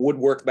bring the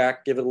woodwork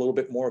back, give it a little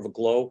bit more of a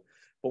glow.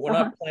 But we're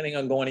not planning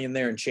on going in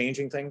there and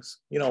changing things.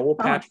 You know, we'll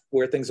patch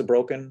where things are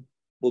broken.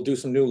 We'll do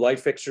some new light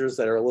fixtures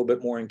that are a little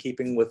bit more in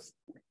keeping with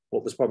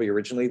what was probably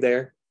originally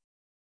there.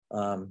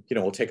 You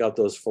know, we'll take out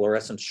those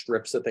fluorescent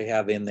strips that they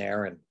have in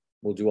there, and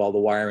we'll do all the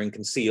wiring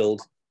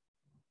concealed.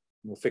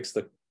 We'll fix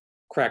the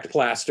cracked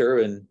plaster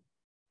and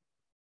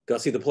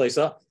gussy the place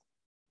up.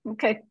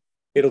 Okay.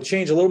 It'll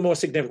change a little more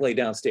significantly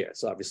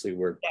downstairs. Obviously,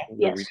 we're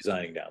Yes.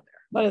 redesigning down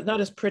there. But not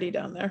as pretty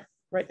down there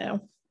right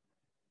now.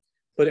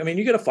 But I mean,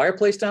 you got a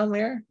fireplace down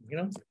there, you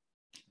know?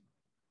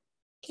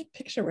 Can't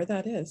picture where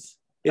that is.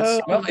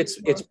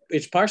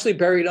 It's partially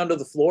buried under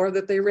the floor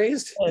that they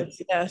raised.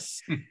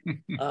 Yes.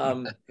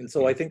 And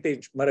so I think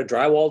they might have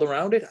drywalled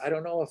around it. I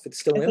don't know if it's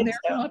still I in think there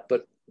so. or not,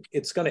 but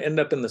it's going to end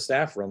up in the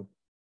staff room.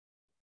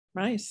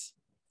 Nice.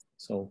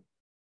 So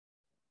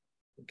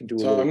we can do.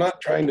 so I'm not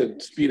trying to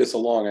speed us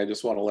along. I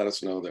just want to let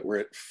us know that we're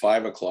at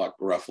 5 o'clock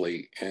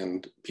roughly,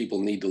 and people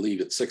need to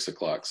leave at 6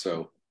 o'clock.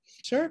 So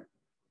Sure.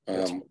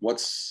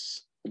 what's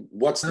I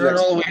the don't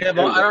know.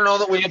 next? I don't know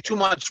that we have too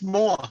much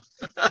more.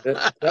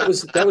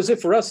 that was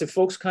it for us. If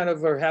folks kind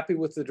of are happy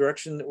with the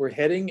direction that we're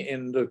heading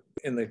in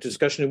the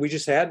discussion that we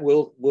just had,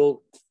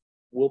 we'll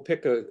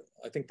pick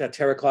I think that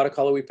terracotta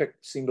color we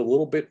picked seemed a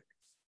little bit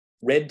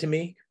red to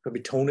me.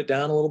 Probably tone it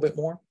down a little bit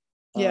more.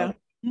 Yeah.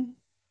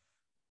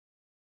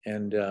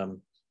 And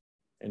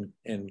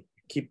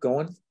keep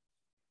going.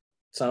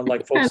 Sound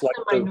like I'm folks like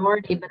the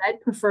minority, but I'd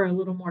prefer a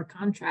little more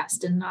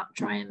contrast and not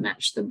try and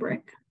match the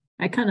brick.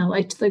 I kind of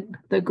liked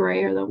the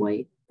gray or the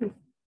white.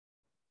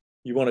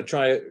 you want to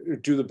try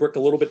do the brick a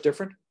little bit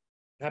different?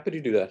 Happy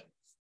to do that.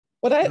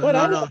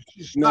 No,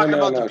 she's talking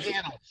about the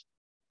panels.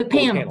 The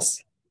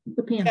panels.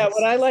 The panels. Yeah,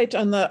 what I liked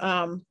on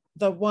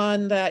the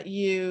one that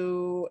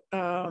you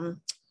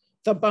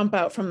the bump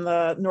out from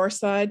the north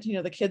side, you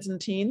know, the kids and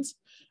teens.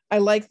 I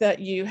like that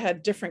you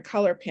had different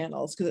color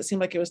panels because it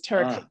seemed like it was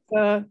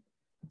terracotta,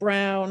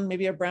 brown,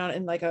 maybe a brown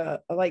and like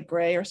a light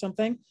gray or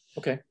something.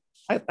 Okay.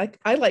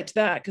 I liked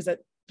that because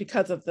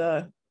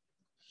the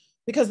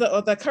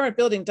current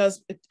building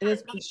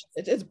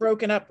it is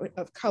broken up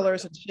of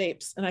colors and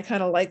shapes, and I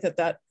kind of like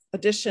that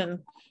addition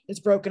is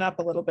broken up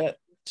a little bit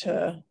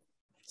to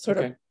sort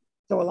of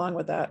go along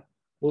with that.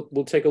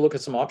 We'll take a look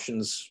at some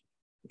options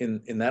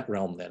in that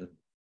realm then.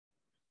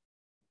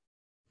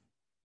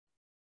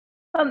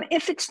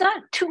 If it's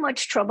not too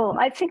much trouble,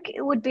 I think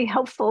it would be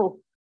helpful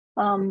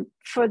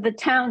for the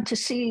town to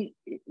see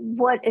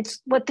where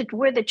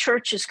the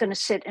church is going to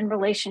sit in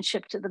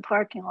relationship to the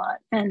parking lot.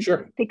 And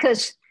Sure.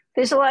 Because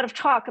there's a lot of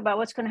talk about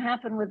what's going to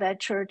happen with that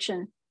church.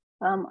 And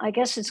I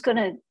guess it's going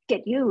to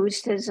get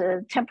used as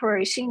a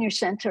temporary senior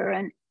center.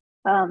 And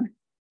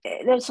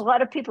there's a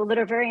lot of people that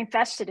are very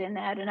invested in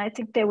that, and I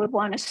think they would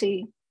want to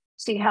see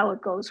how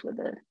it goes with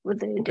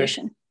the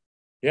addition.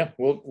 Yeah,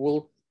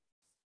 we'll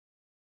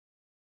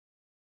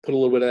put a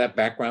little bit of that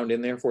background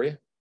in there for you.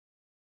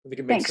 I think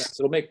it makes sense.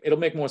 It'll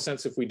make more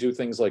sense if we do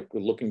things like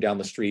we're looking down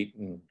the street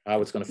and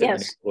how it's going to fit in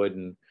the neighborhood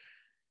and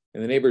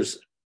the neighbors.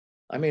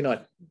 I may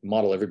not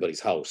model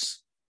everybody's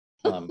house,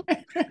 but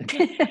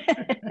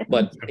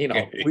you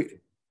know,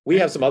 we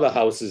have some other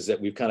houses that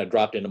we've kind of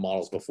dropped into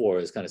models before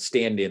as kind of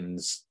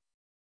stand-ins.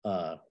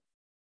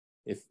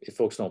 If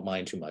folks don't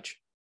mind too much,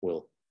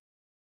 we'll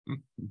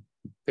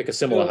pick a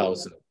similar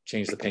house and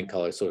change the paint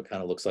color so it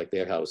kind of looks like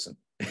their house, and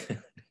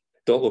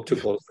don't look too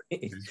closely.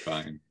 It's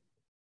fine.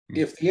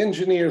 If the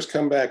engineers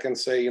come back and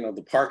say, you know,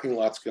 the parking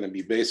lot's going to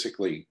be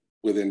basically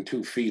within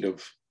 2 feet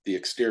of the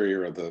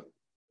exterior of the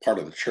part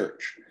of the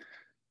church,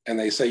 and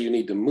they say you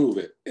need to move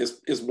it,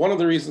 is one of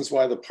the reasons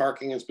why the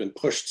parking has been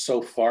pushed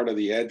so far to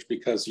the edge,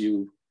 because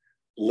you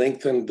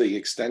lengthened the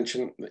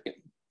extension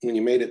when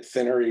you made it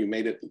thinner, you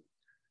made it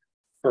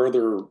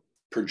further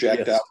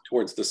project out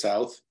towards the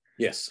south.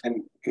 Yes.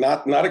 And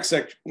not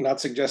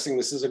suggesting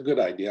this is a good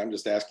idea. I'm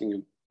just asking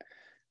you,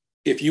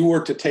 if you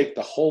were to take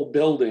the whole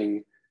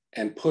building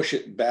and push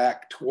it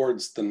back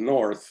towards the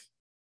north,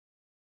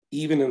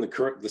 even in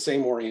the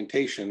same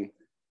orientation,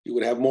 you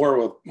would have more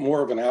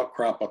of an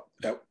outcrop up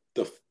at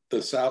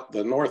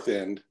the north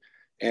end,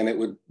 and it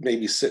would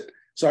maybe sit.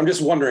 So I'm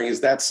just wondering,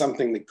 is that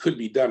something that could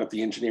be done if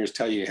the engineers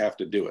tell you have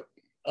to do it?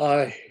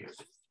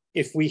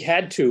 If we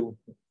had to,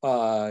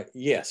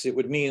 yes, it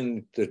would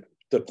mean that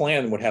the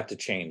plan would have to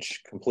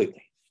change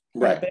completely.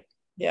 Right.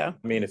 Yeah.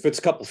 I mean, if it's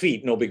a couple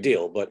feet, no big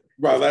deal, but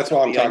well, that's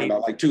what I'm talking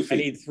about, like 2 feet. I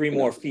need 3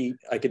 more feet.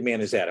 I could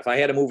manage that. If I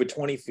had to move it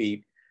 20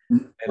 feet,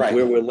 and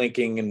where we're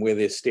linking and where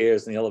the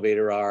stairs and the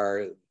elevator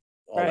are,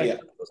 all that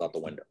goes out the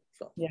window.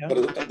 So yeah,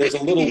 but there's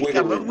a little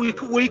wiggle room.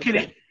 We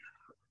can.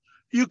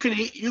 You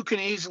can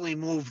easily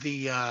move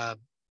the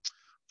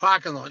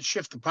parking lot,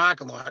 shift the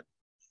parking lot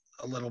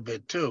a little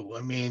bit too.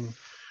 I mean,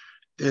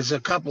 there's a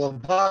couple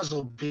of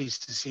puzzle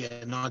pieces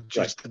here, not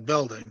just the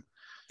building.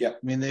 Yeah.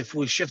 I mean, if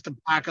we shift the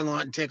parking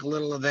lot and take a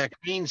little of that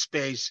green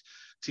space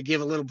to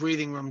give a little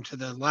breathing room to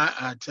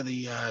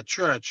the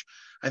church,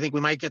 I think we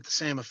might get the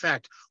same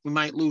effect. We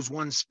might lose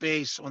one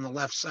space on the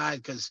left side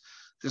because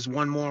there's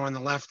one more on the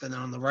left than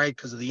on the right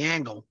because of the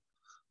angle.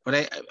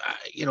 But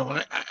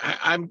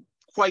I'm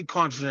quite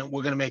confident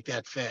we're going to make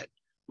that fit.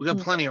 We got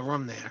plenty of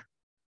room there.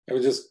 I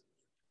was just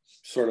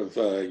sort of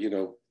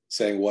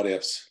saying what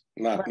ifs.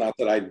 Not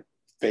that I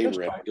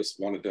favor it. I just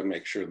wanted to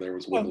make sure there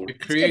was wiggle room.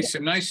 It creates a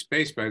nice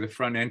space by the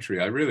front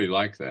entry. I really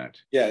like that.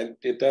 Yeah,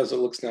 it does. It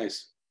looks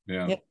nice.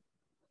 Yeah. Yep.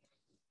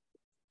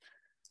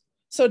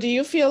 So do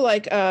you feel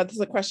like, this is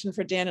a question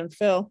for Dan and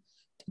Phil,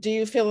 do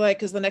you feel like,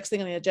 because the next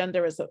thing on the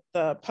agenda is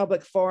the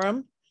public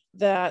forum,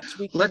 that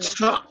we can...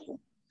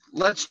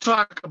 Let's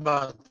talk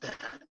about that.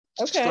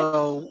 Okay.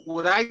 So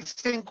what I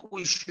think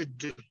we should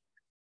do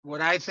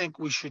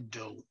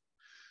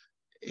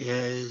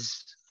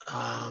is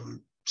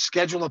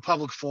schedule a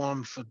public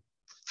forum for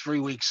 3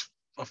 weeks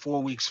or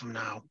 4 weeks from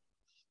now.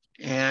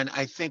 And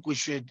I think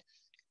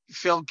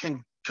Phil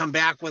can come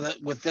back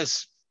with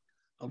this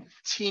a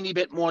teeny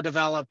bit more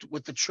developed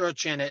with the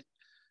church in it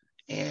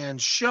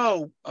and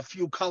show a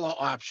few color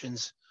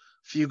options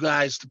for you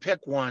guys to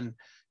pick one.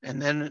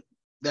 And then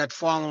that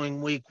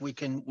following week, we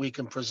can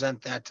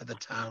present that to the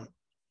town,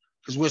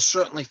 because we're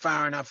certainly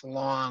far enough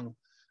along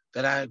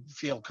that I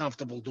feel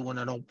comfortable doing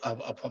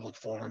a public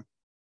forum.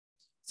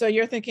 So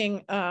you're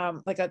thinking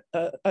like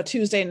a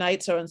Tuesday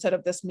night, so instead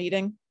of this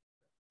meeting?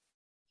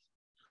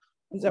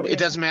 It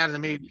doesn't matter to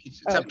me.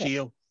 It's up to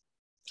you.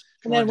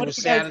 And then what do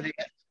Saturday?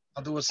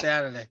 I'll do a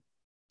Saturday.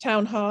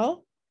 Town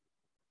hall?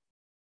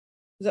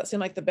 Does that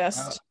seem like the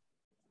best?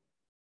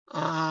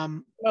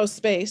 Most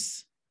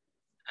space.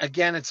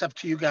 Again, it's up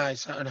to you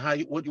guys on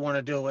what you want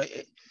to do.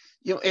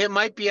 It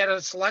might be at a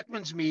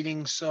selectmen's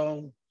meeting,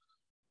 so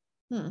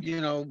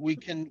we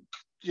can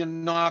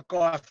knock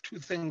off 2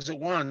 things at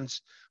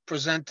once,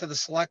 present to the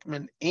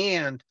selectmen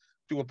and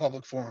do a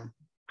public forum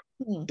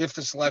if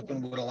the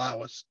selectmen would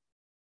allow us.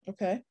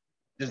 Okay.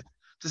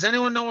 Does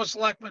anyone know a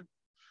selectman?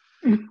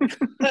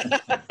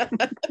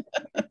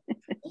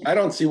 I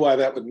don't see why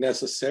that would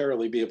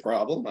necessarily be a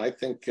problem. I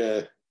think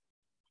it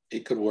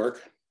could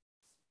work.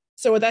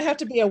 So would that have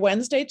to be a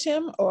Wednesday,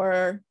 Tim,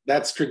 or?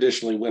 That's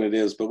traditionally when it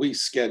is, but we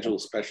schedule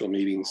special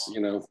meetings,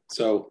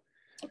 so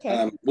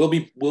okay. We'll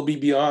be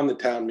beyond the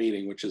town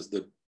meeting, which is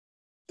the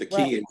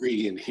key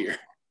ingredient here.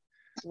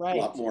 Right. A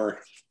lot more.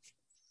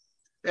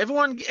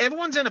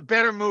 Everyone's in a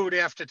better mood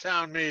after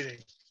town meeting.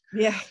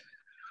 Yeah.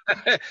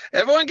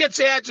 Everyone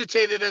gets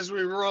agitated as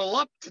we roll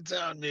up to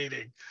town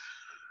meeting.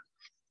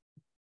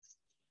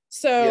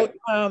 So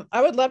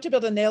I would love to be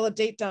able to nail a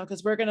date down,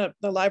 because the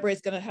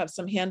library's gonna have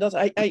some handles.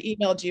 I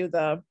emailed you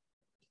the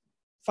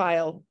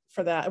file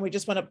for that, and we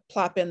just want to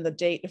plop in the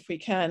date if we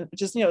can.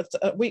 Just it's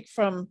a week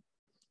from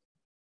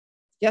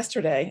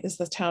yesterday is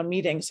the town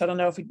meeting, so I don't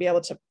know if we'd be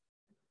able to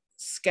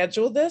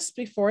schedule this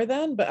before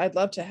then, but I'd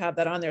love to have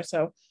that on there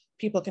so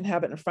people can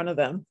have it in front of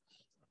them.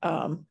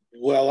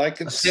 Well, I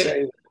could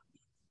say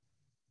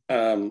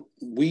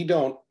we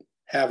don't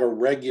have a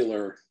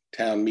regular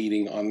town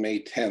meeting on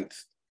May 10th,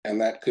 and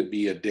that could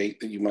be a date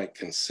that you might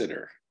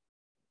consider.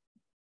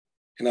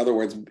 In other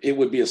words, it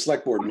would be a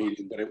select board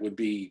meeting, but it would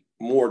be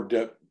more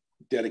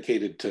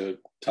dedicated to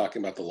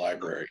talking about the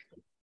library.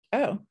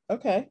 Oh,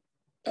 okay.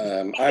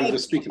 I'm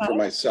just speaking for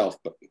myself,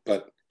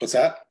 but what's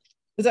that?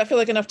 Does that feel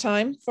like enough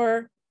time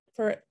for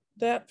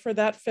that,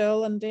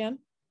 Phil and Dan?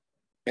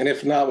 And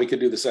if not, we could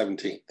do the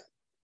 17th.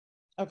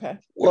 Okay.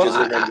 Which is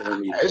a regular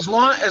meeting. As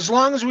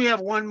long as we have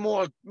one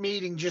more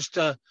meeting just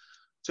to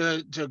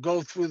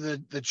go through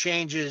the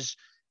changes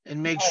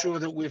and make sure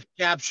that we've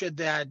captured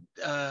that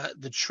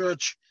the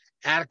church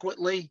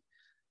adequately,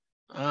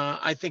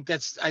 I think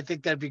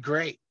that'd be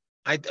great.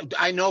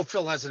 I know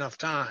Phil has enough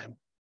time.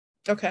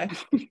 Okay.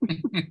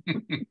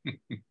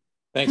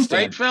 Thanks, Dan.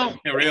 Right, Phil?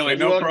 Yeah, really,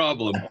 no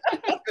problem.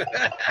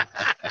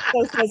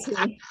 So says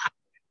he.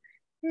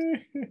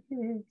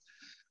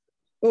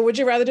 Well, would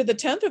you rather do the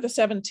 10th or the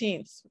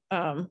 17th?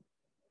 I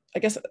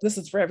guess this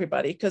is for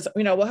everybody, because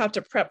we'll have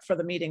to prep for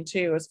the meeting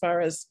too, as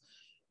far as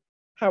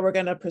how we're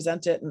going to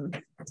present it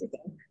and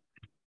everything.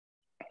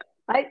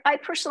 I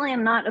personally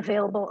am not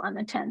available on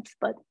the 10th,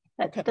 but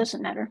that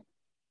doesn't matter.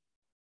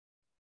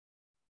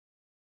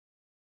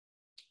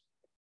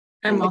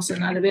 I'm also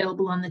not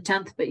available on the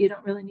 10th, but you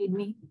don't really need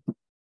me.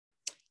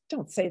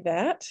 Don't say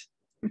that.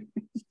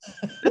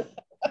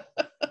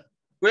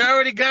 We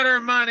already got our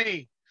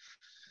money.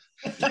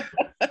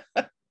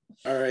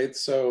 All right,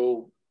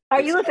 so.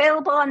 Are you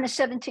available on the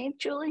 17th,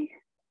 Julie?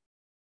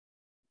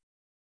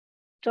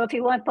 So if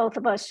you want both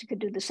of us, you could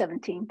do the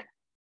 17th.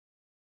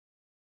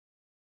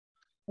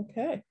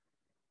 Okay.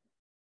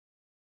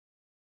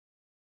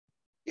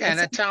 Yeah, and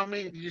at town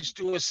meeting, you just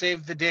do a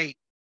save the date.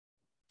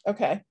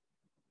 Okay.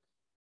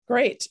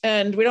 Great.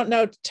 And we don't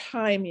know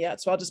time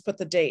yet, so I'll just put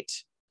the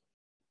date,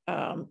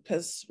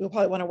 because we'll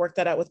probably want to work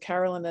that out with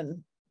Carolyn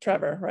and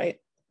Trevor, right?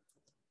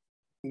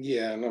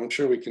 Yeah, and I'm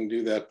sure we can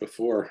do that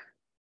before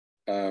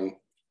town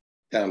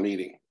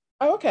meeting.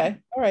 Oh, okay.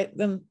 All right.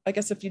 Then I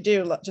guess if you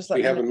do, just let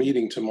me know. We have a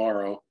meeting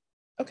tomorrow.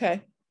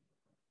 Okay.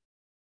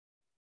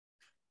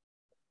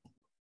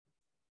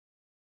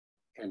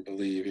 I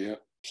believe, yeah.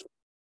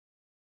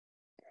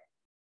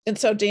 And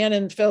so Dan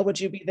and Phil,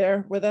 would you be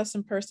there with us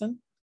in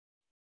person?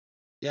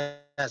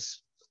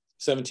 Yes.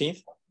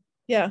 17th?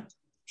 Yeah.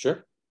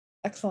 Sure.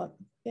 Excellent.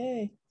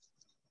 Yay.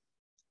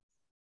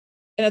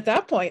 And at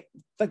that point,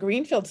 the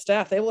Greenfield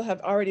staff, they will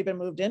have already been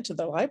moved into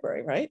the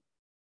library, right?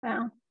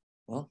 Wow.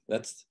 Well,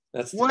 that's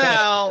the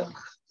Well,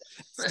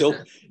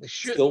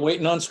 still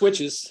waiting on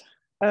switches.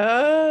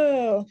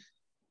 Oh.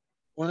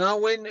 we're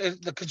not waiting.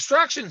 The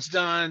construction's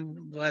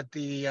done, but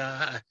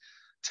the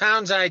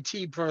town's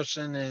IT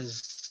person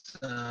is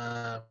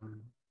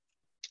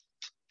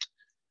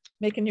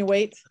Making you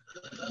wait?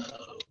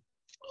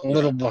 a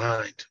little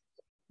behind.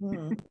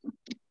 Hmm.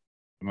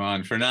 Come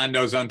on,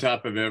 Fernando's on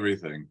top of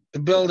everything. The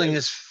building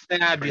is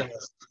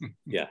fabulous.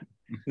 Yeah.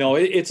 No,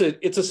 it's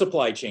a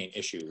supply chain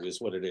issue is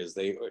what it is.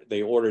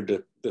 They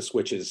ordered the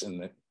switches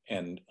and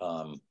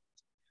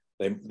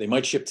they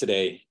might ship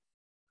today,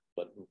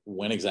 but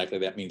when exactly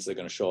that means they're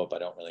going to show up, I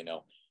don't really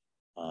know.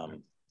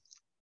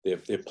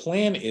 Their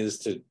plan is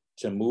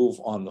to move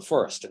on the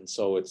 1st, and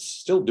so it's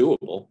still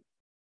doable.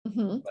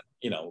 Mm-hmm. But,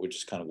 we're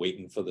just kind of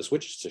waiting for the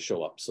switches to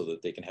show up so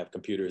that they can have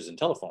computers and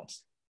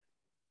telephones.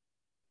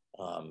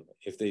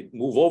 If they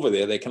move over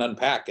there, they can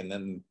unpack, and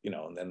then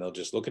and then they'll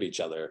just look at each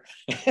other.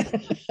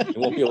 It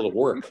won't be able to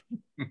work.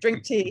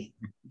 Drink tea.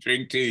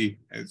 Drink tea.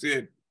 That's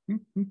it.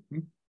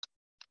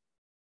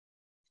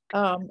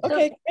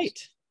 Okay,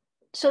 great.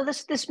 So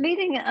this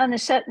meeting on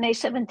the May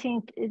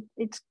 17th,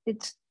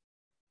 it's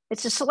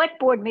a select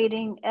board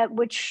meeting at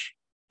which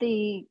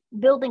the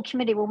building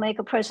committee will make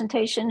a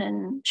presentation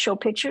and show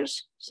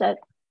pictures. Is that?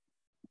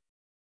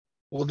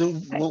 We'll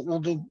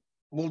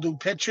do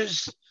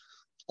pictures,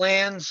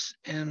 plans,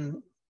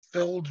 and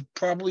Phil will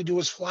probably do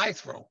his fly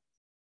through.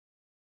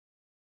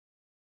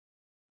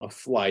 A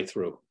fly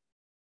through.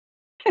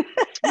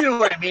 You know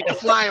what I mean? A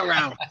fly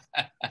around.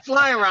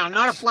 Fly around,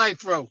 not a fly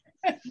through.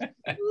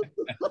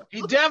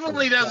 He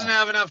definitely doesn't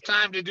have enough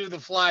time to do the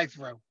fly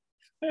through.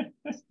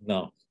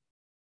 No.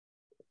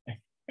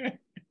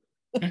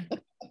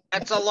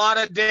 That's a lot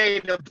of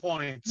data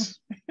points.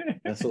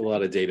 That's a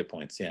lot of data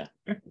points. Yeah.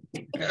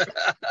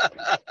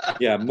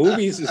 Yeah.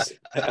 Movies is.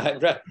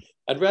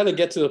 I'd rather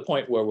get to the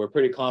point where we're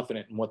pretty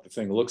confident in what the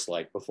thing looks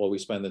like before we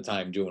spend the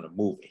time doing a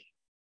movie.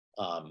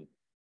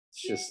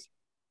 It's just.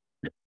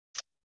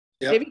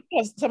 Yep. Maybe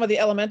some of the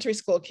elementary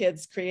school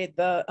kids create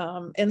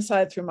the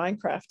inside through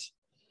Minecraft.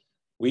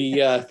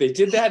 They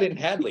did that in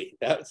Hadley.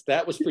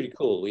 That was pretty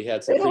cool. We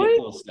had some pretty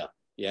cool stuff.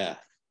 Yeah.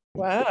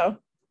 Wow.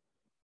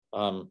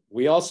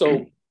 We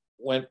also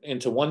went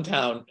into one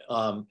town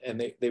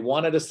and they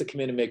wanted us to come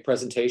in and make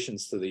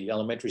presentations to the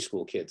elementary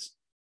school kids.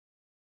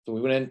 So we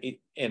went in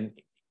and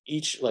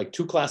each, like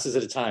 2 classes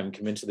at a time,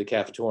 come into the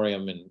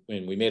cafetorium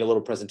and we made a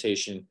little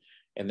presentation,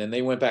 and then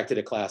they went back to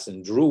the class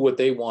and drew what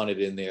they wanted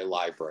in their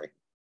library.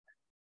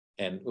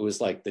 And it was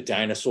like the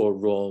dinosaur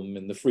room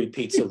and the free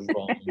pizza room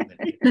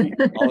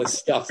and all this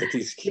stuff that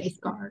these kids,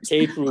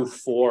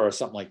 K-4 or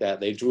something like that,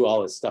 they drew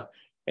all this stuff.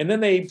 And then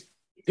they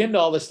pinned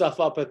all this stuff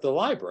up at the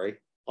library,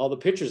 all the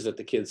pictures that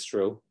the kids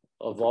drew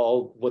of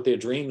all what their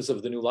dreams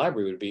of the new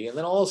library would be. And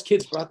then all those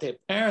kids brought their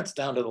parents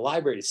down to the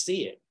library to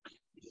see it.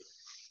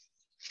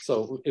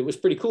 So it was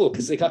pretty cool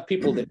because they got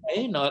people that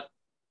may not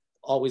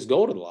always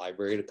go to the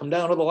library to come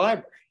down to the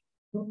library.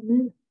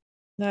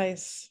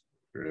 Nice.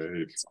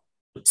 Great.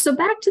 So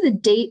back to the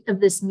date of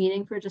this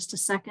meeting for just a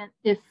second.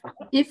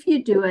 If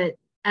you do it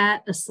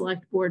at a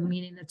select board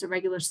meeting, that's a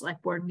regular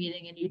select board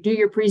meeting, and you do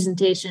your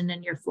presentation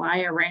and your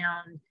fly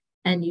around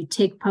and you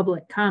take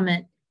public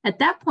comment, at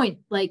that point,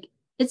 like,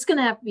 it's going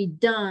to have to be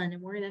done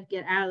and we're going to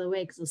get out of the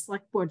way because the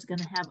select board's going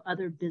to have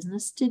other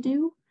business to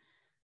do.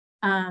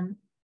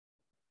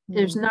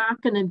 There's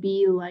not going to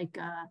be like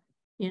a,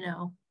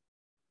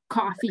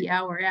 coffee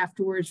hour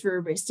afterwards where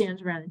everybody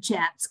stands around and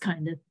chats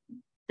kind of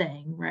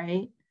thing,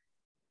 right?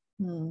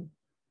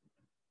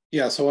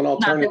 Yeah, so an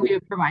alternative. Not that we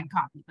would provide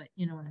coffee, but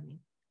you know what I mean.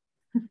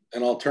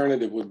 An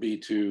alternative would be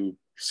to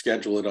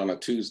schedule it on a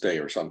Tuesday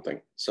or something.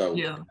 So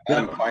Yeah.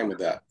 I'm fine with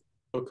that.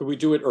 Or could we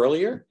do it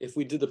earlier? If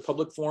we did the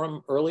public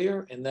forum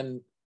earlier and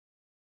then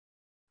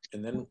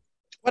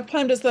What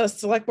time does the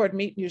select board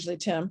meet usually,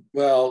 Tim?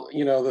 Well,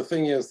 the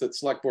thing is that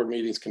select board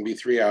meetings can be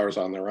 3 hours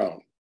on their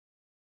own.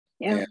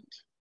 Yeah. And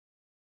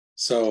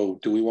so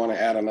do we want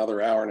to add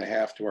another hour and a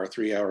half to our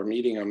 3-hour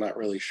meeting? I'm not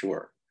really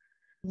sure.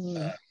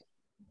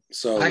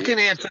 So I can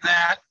answer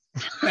that.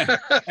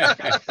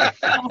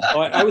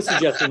 I was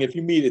suggesting if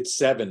you meet at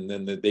 7,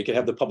 then they could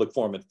have the public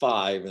forum at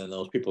 5, and then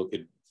those people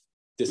could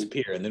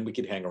disappear, and then we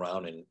could hang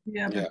around and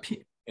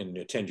and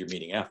attend your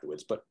meeting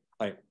afterwards. But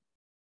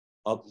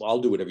I'll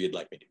do whatever you'd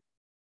like me to.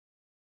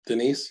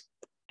 Denise?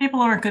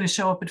 People aren't going to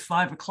show up at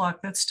 5 o'clock.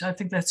 I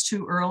think that's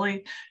too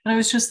early. And I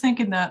was just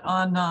thinking that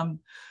on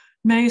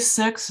May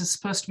 6th is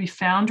supposed to be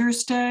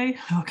Founders Day.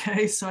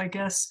 Okay, so I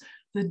guess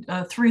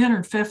the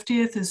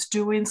 350th is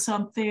doing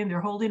something.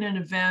 They're holding an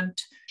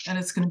event, and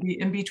it's going to be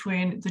in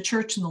between the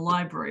church and the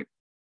library.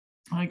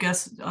 I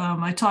guess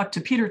I talked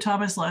to Peter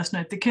Thomas last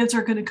night. The kids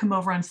are going to come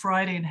over on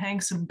Friday and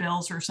hang some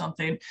bells or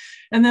something,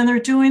 and then they're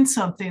doing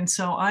something.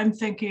 So I'm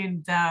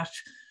thinking that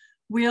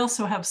we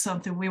also have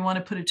something. We want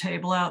to put a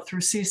table out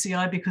through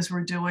CCI because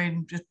we're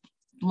doing,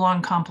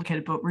 long,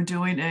 complicated, but we're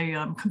doing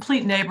a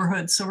complete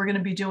neighborhood. So we're going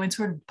to be doing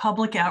sort of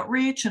public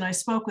outreach. And I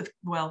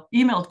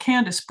emailed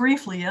Candace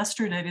briefly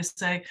yesterday to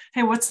say,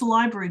 hey, what's the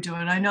library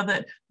doing? I know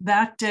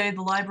that day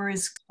the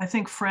library's, I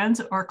think, friends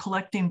are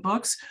collecting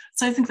books.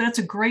 So I think that's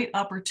a great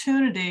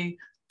opportunity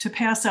to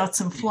pass out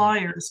some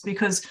flyers,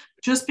 because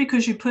just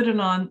because you put it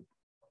on,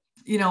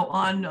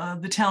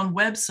 on the town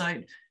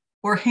website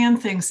or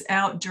hand things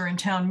out during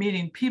town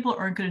meeting, people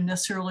aren't going to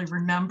necessarily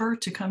remember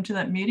to come to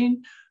that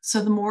meeting.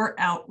 So the more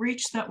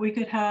outreach that we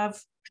could have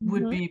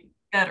would be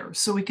better.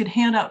 So we could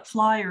hand out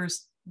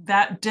flyers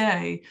that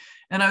day.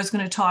 And I was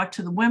going to talk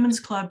to the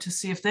women's club to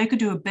see if they could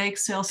do a bake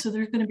sale. So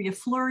there's going to be a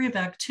flurry of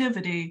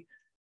activity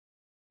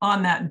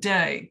on that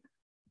day.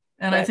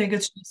 And I think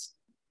it's just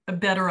a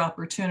better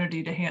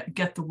opportunity to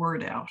get the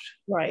word out.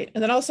 Right.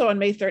 And then also on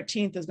May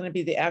 13th is going to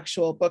be the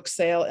actual book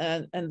sale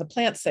and the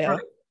plant sale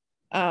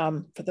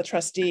for the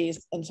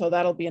trustees. And so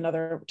that'll be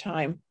another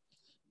time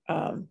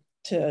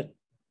to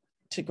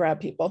grab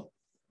people.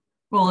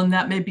 Well, and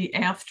that may be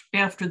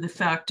after the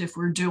fact if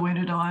we're doing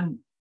it on,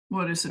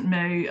 what is it,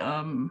 May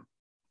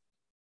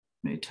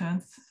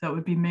 10th? That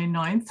would be May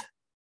 9th.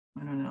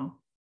 I don't know.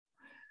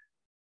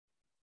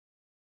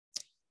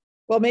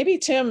 Well, maybe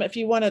Tim, if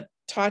you want to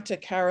talk to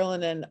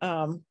Carolyn and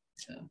what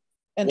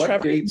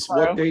Trevor.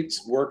 What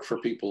dates work for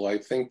people? I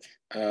think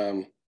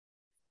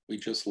we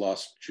just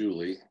lost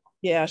Julie.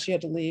 Yeah, she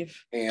had to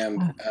leave.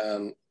 And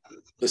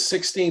the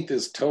 16th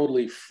is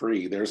totally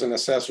free. There's an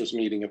assessors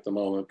meeting at the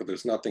moment, but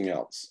there's nothing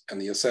else.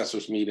 And the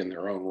assessors meet in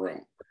their own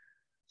room.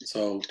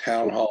 So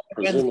town hall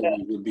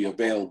presumably would be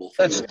available.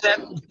 For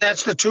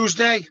that's the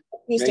Tuesday?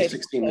 May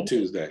 16th, the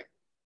Tuesday.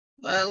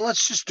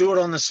 Let's just do it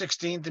on the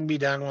 16th and be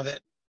done with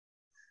it.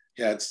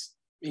 Yeah, it's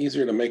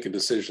easier to make a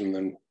decision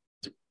than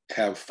to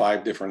have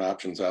 5 different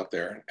options out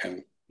there.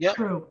 And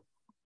True.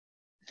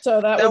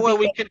 So that way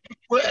we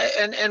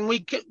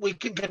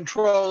can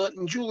control it.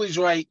 And Julie's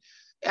right.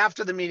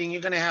 After the meeting,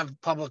 you're going to have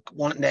public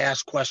wanting to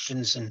ask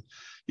questions, and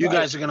you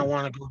guys are going to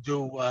want to go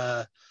do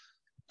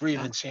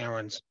grievance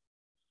hearings.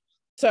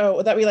 So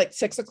would that be like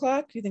 6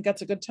 o'clock? Do you think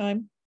that's a good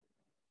time?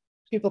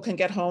 People can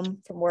get home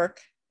from work.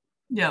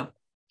 Yeah,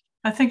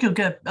 I think you'll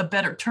get a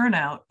better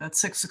turnout at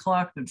 6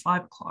 o'clock than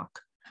 5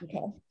 o'clock.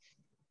 Okay.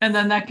 And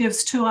then that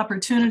gives 3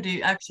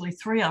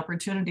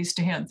 opportunities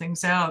to hand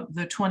things out.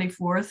 The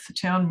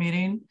 24th town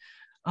meeting,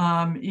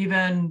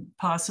 even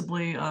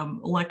possibly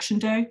election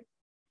day.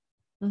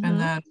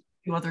 And then a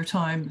few other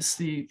times,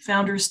 the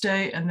Founders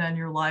Day, and then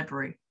your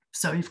library.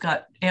 So you've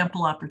got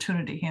ample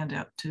opportunity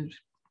handout to.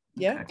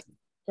 Yeah.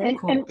 And,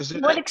 Cool. and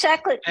what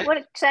exactly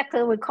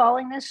are we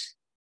calling this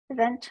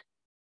event?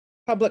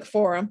 Public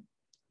forum.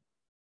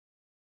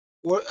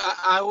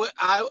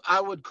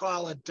 I would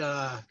call it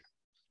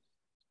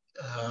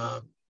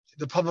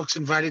the public's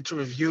invited to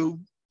review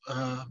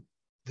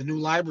the new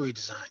library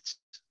designs.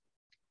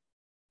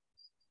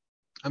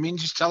 I mean,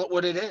 just tell it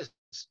what it is.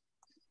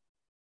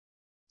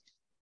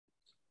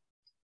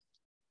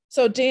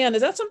 So Dan,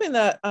 is that something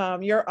that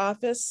your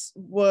office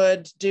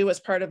would do as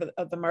part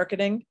of the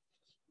marketing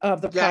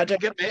of the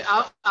project?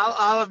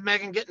 I'll have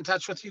Megan get in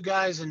touch with you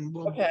guys, and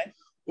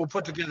we'll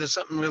put together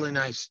something really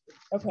nice.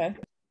 Okay.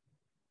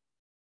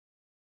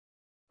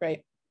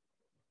 Great.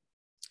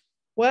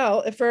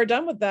 Well, if we're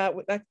done with that,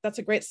 that's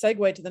a great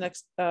segue to the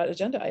next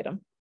agenda item.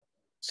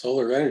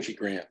 Solar energy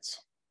grants.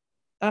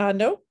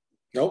 Nope.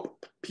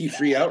 Nope.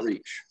 P3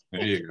 outreach.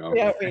 There you go.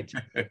 Outreach.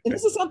 And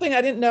this is something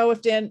I didn't know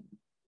if Dan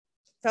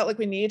felt like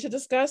we needed to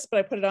discuss, but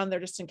I put it on there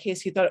just in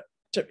case he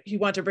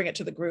wanted to bring it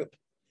to the group.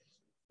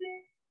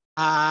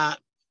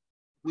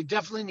 We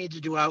definitely need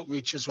to do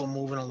outreach as we're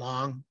moving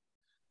along.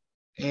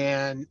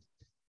 And,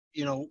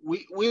 you know,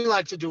 we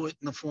like to do it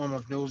in the form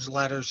of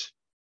newsletters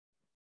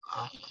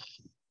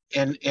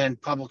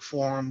and public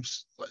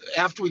forums.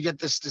 After we get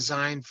this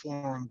design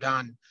forum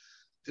done,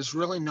 there's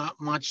really not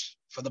much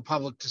for the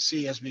public to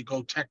see as we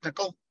go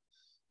technical.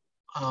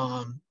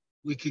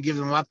 We could give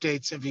them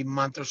updates every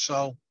month or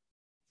so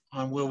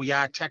on where we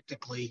are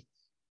technically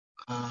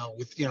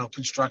with, you know,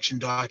 construction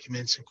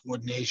documents and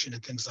coordination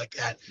and things like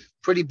that.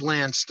 Pretty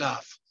bland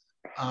stuff.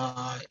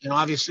 And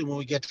obviously when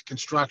we get to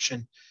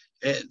construction,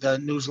 the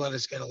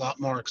newsletters get a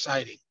lot more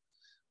exciting.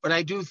 But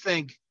I do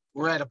think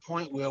we're at a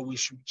point where we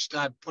should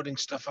start putting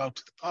stuff out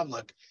to the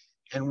public,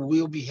 and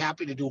we'll be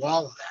happy to do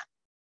all of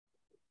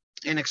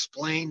that and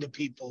explain to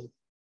people,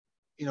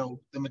 you know,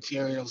 the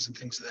materials and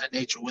things of that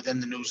nature within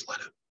the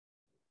newsletter.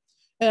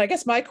 And I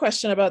guess my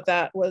question about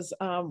that was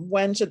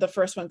when should the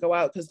first one go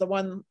out? Because the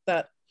one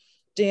that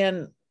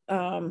Dan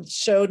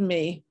showed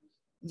me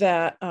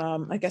that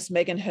I guess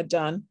Megan had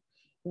done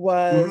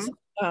was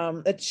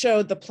it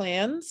showed the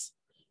plans.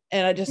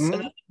 And I just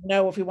didn't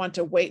know if we want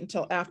to wait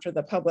until after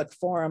the public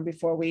forum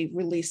before we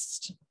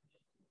released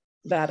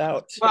that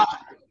out. Well,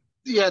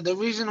 yeah, the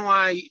reason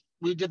why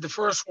we did the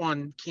first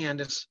one,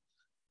 Candace,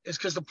 is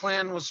because the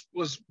plan was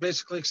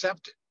basically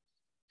accepted.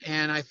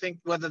 And I think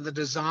whether the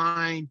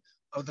design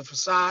of the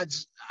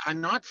facades are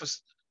not,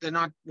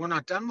 we're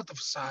not done with the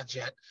facades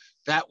yet,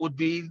 that would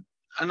be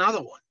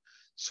another one.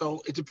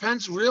 So it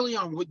depends really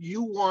on what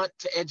you want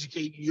to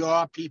educate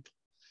your people.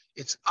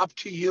 It's up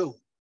to you.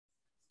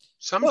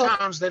 Some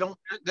towns, they don't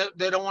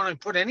want to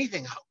put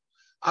anything out.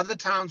 Other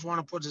towns want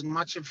to put as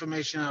much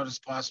information out as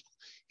possible.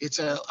 It's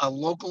a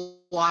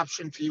local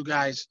option for you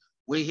guys.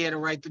 We're here to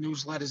write the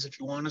newsletters if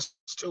you want us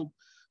to.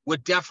 We're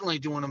definitely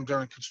doing them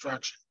during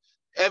construction.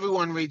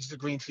 Everyone reads the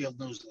Greenfield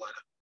newsletter.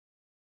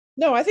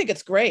 No, I think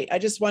it's great. I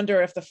just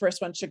wonder if the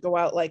first one should go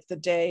out like the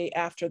day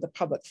after the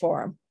public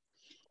forum.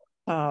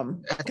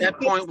 At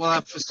that point, we'll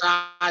have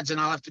facades and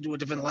I'll have to do a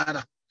different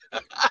letter.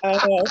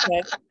 Oh,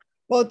 okay.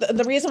 Well,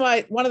 the reason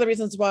why, one of the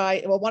reasons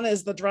why, well, one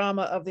is the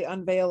drama of the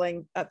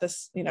unveiling at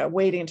this, you know,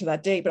 waiting to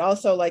that date, but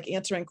also like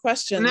answering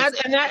questions.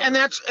 And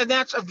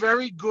that's a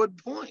very good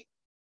point.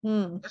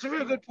 That's a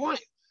very good point.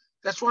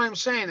 That's why I'm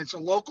saying it's a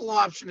local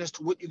option as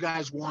to what you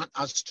guys want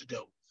us to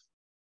do.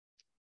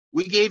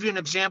 We gave you an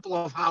example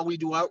of how we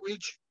do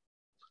outreach.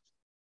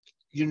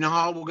 You know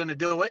how we're going to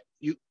do it.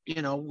 You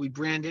know, we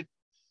brand it,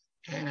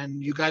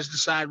 and you guys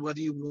decide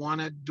whether you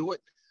want to do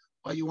it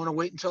or you want to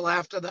wait until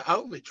after the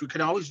outreach. We can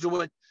always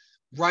do it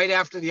right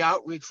after the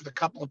outreach with a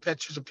couple of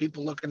pictures of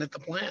people looking at the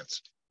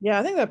plans. Yeah,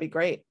 I think that'd be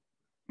great.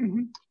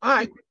 All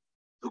right.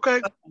 Okay.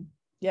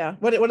 Yeah.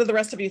 What do the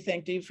rest of you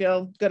think? Do you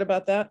feel good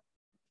about that?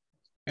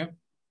 Yeah.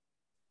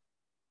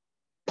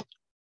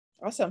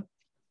 Awesome.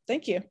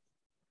 Thank you.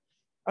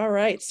 All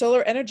right.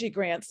 Solar energy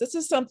grants. This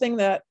is something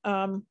that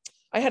I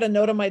had a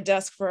note on my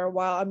desk for a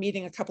while, a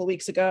meeting a couple of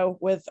weeks ago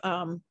with,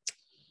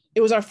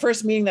 it was our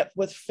first meeting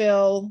with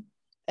Phil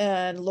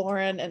and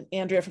Lauren and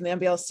Andrea from the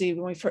MBLC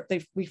when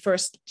we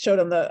first showed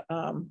them the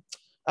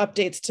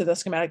updates to the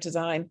schematic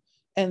design,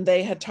 and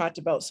they had talked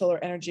about solar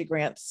energy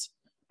grants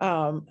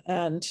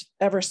and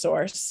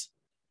Eversource.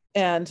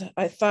 And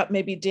I thought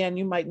maybe Dan,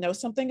 you might know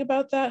something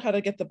about that, how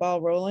to get the ball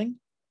rolling.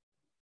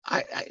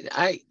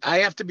 I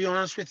have to be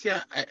honest with you.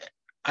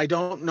 I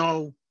don't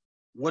know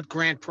what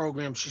grant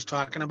program she's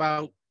talking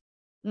about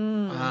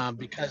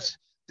because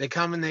they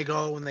come and they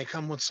go, and they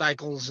come with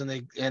cycles, and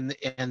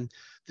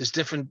there's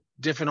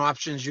different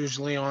options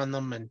usually on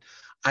them. And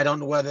I don't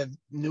know whether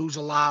new's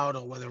allowed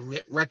or whether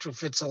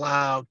retrofit's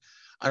allowed.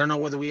 I don't know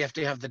whether we have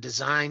to have the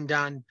design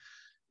done,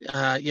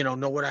 you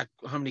know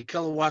how many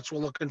kilowatts we're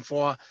looking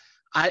for.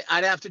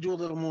 I'd have to do a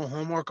little more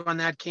homework on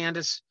that,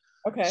 Candace.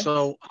 Okay.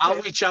 So I'll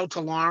reach out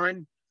to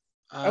Lauren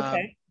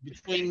okay.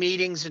 between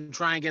meetings and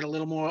try and get a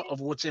little more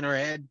of what's in her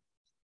head.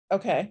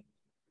 Okay.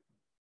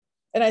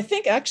 And I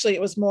think actually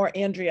it was more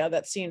Andrea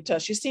that seemed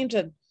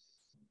to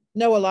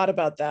know a lot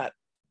about that.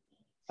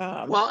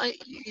 Well,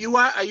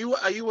 are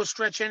you a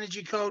stretch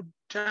energy code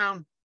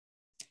town?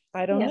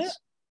 I don't know.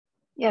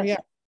 Yes. Yeah.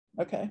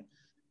 Okay.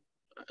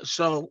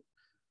 So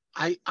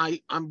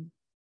I'm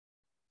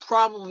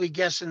probably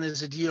guessing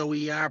there's a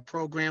DOER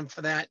program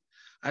for that.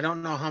 I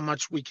don't know how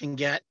much we can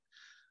get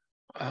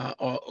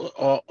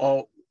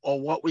or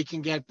what we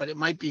can get, but it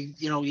might be,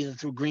 you know, either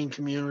through Green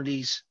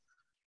Communities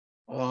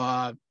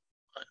or,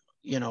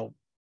 you know,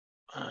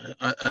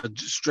 a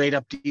straight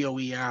up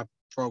DOER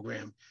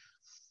program.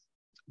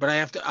 But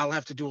I'll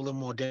have to do a little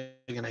more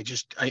digging.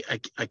 I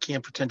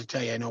can't pretend to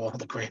tell you I know all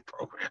the grant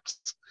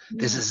programs.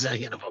 There's a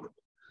zillion of them.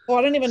 Well,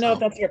 I don't even know if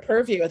So- that's your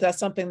purview, if that's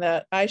something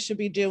that I should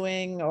be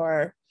doing,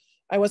 or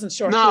I wasn't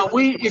sure. No,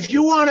 if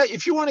you want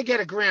to get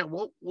a grant,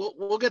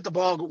 we'll get the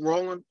ball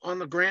rolling on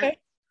the grant. Okay,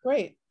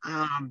 great.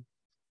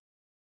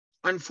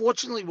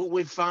 Unfortunately, what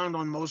we've found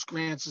on most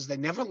grants is they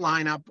never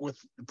line up with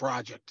the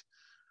project.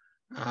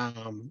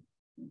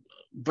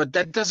 But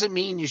that doesn't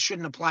mean you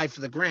shouldn't apply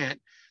for the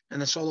grant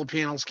and the solar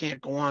panels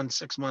can't go on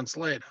 6 months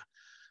later.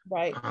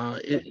 Right.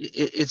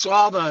 It's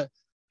all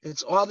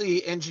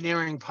the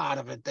engineering part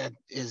of it that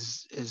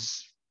is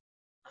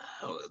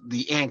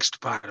the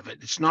angst part of it.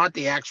 It's not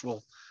the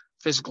actual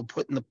physical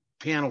putting the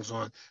panels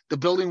on. The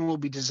building will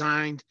be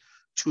designed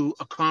to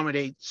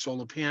accommodate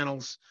solar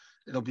panels.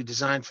 It'll be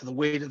designed for the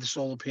weight of the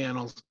solar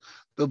panels.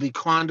 There'll be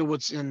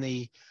conduits in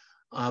the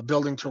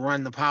building to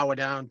run the power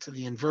down to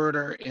the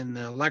inverter in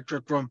the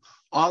electric room.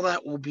 All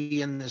that will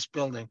be in this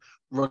building,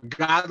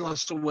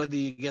 regardless of whether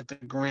you get the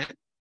grant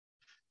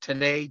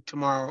today,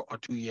 tomorrow, or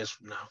 2 years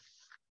from now.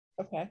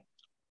 Okay,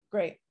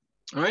 great.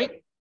 All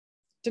right.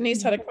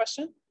 Denise had a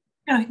question?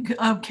 Yeah,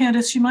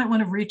 Candace, you might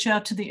want to reach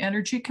out to the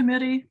Energy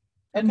Committee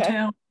in Okay.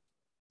 town.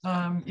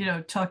 You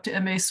know, talk to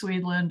M.A.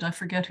 Sweetland, I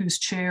forget who's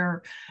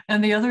chair.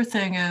 And the other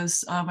thing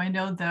is, I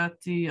know that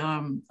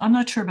I'm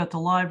not sure about the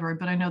library,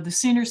 but I know the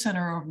senior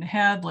center over in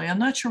Hadley, I'm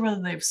not sure whether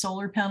they have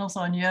solar panels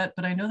on yet,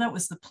 but I know that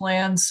was the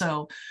plan.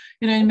 So,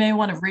 you know, you may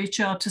want to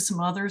reach out to some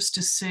others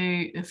to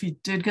see if you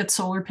did get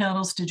solar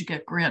panels, did you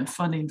get grant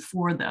funding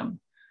for them?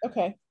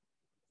 Okay,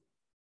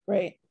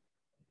 great.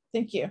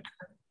 Thank you.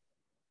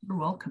 You're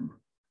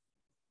welcome.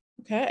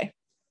 Okay.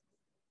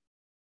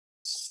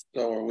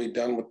 So are we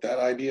done with that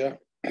idea?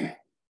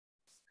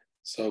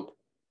 So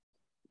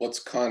what's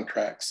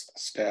contracts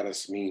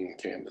status mean,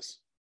 Candace?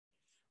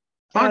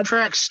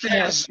 Contract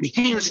status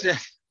means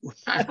that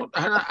I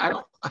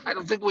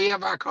don't think we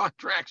have our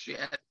contracts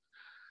yet.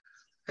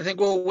 I think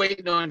we're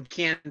waiting on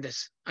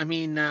Candace. I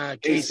mean,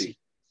 Casey.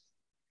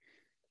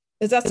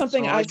 Is that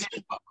something So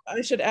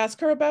I should ask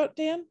her about,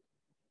 Dan?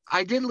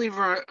 I did leave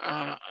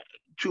her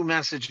 2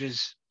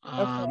 messages.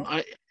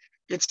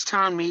 It's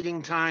town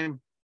meeting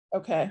time.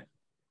 Okay.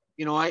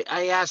 You know,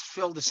 I asked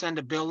Phil to send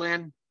a bill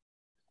in.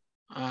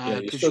 Yeah,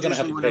 you're still gonna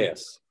have to pay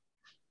us.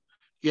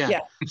 Yeah.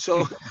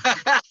 So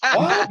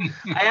I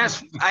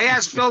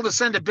asked Phil to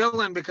send a bill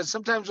in because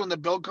sometimes when the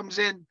bill comes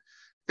in,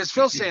 because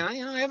Phil's saying,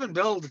 you know, I haven't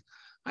billed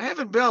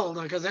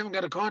because I haven't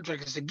got a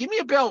contract. I said, give me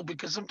a bill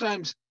because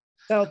sometimes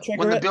That'll trigger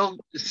when the it. bill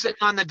is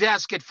sitting on the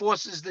desk, it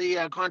forces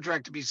the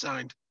contract to be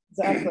signed.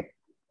 Exactly.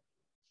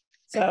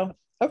 So,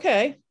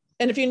 okay.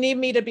 And if you need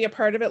me to be a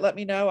part of it, let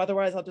me know.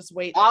 Otherwise, I'll just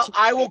wait.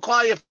 I will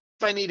call you if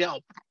I need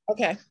help.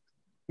 Okay.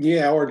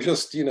 Yeah, or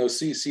just, you know,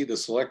 CC the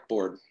select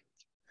board.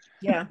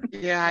 Yeah.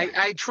 Yeah,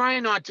 I try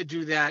not to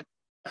do that.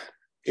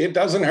 It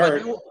doesn't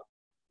hurt. I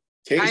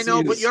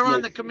know, but Casey you're is-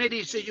 on the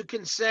committee, so you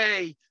can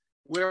say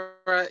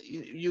where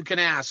you can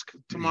ask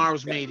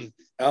tomorrow's meeting.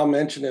 I'll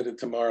mention it at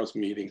tomorrow's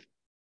meeting.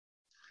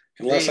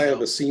 Unless I There you have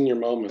go. a senior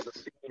moment.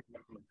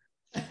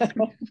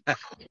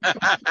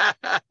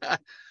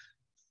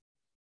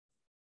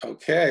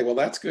 Okay, well,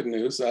 that's good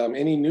news.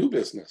 Any new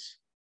business?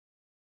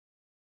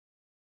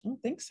 I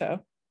don't think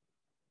so.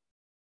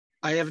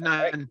 I have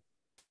none.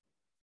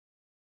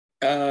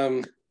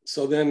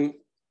 So then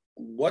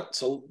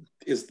so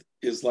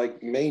is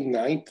like May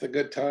 9th a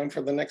good time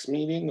for the next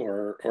meeting,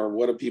 or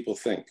what do people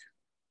think?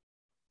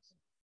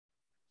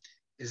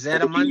 Is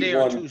that a Monday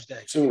or One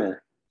Tuesday?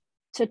 Sooner,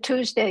 It's a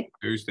Tuesday.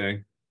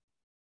 Tuesday.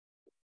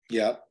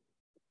 yeah.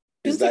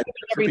 Is Tuesday that good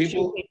for every 2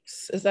 people,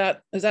 weeks. Is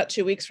that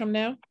 2 weeks from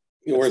now?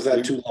 or is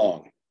that too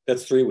long?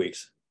 That's 3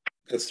 weeks.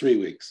 That's 3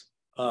 weeks.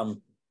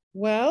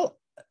 Well,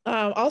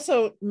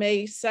 also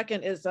May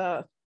 2nd is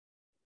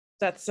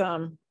that's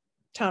town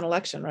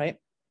election, right?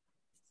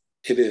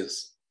 It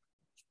is.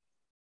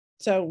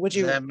 So would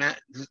you?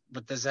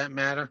 But does that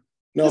matter?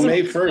 No, Doesn't-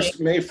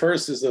 May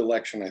 1st is the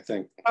election, I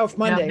think. Oh,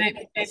 Monday.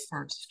 Yeah, May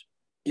 1st.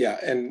 Yeah,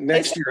 and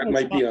next year it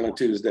might be on a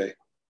Tuesday.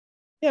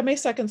 Yeah, May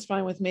 2nd's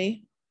fine with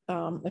me.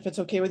 If it's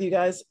okay with you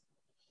guys.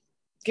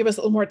 Give us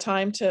a little more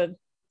time to,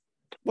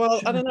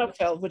 well, I don't know,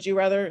 Phil, would you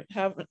rather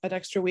have an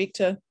extra week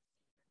to?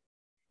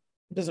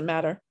 It doesn't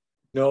matter.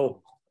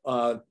 No,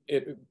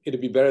 it'd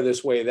be better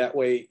this way. That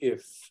way,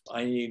 if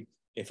I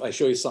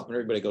show you something,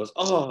 everybody goes,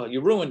 oh,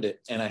 you ruined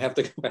it, and I have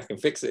to come back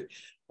and fix it,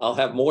 I'll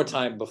have more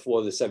time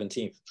before the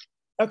 17th.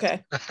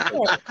 Okay.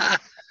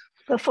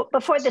 Before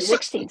the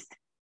 16th.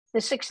 The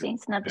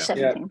 16th, not the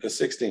Yeah, 17th. the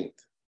 16th.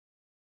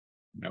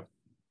 No.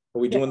 Are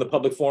we doing the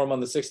public forum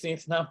on the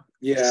 16th now?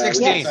 Yeah, we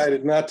 16th.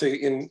 decided not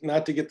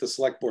to get the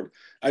select board.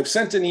 I've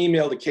sent an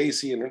email to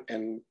Casey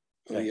and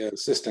the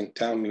assistant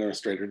town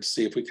administrator to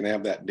see if we can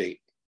have that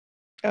date.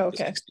 Oh,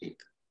 the okay. 16th.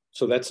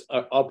 So that's,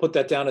 I'll put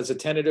that down as a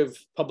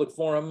tentative public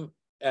forum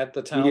at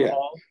the town Yeah.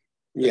 hall?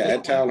 Yeah,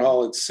 at town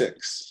hall at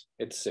 6.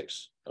 It's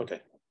 6.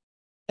 Okay.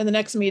 And the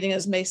next meeting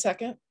is May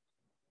 2nd,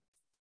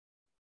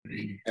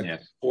 At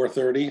Yes.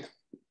 4:30.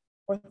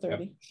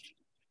 4:30.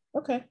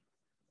 Okay.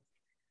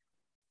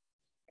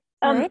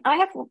 All right. I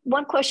have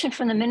one question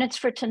from the minutes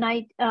for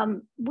tonight.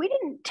 We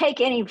didn't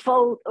take any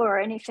vote or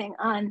anything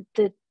on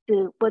the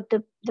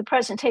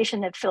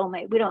presentation that Phil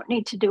made. We don't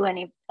need to do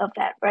any of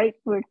that, right?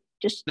 We're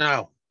just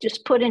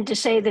put in to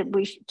say that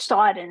we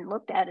saw it and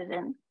looked at it,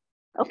 and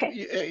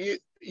okay.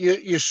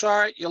 You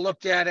saw it, you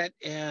looked at it,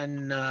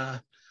 and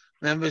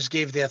members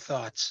gave their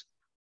thoughts.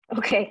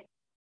 Okay.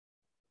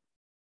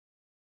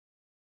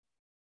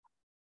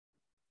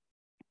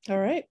 All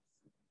right.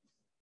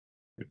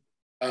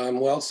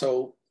 Well,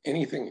 so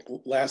anything,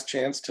 last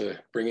chance to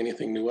bring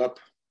anything new up?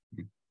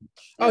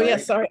 Oh, All yeah,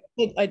 right. sorry.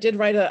 I did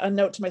write a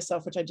note to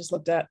myself, which I just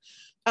looked at.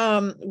 I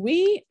don't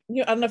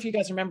know if you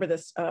guys remember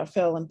this,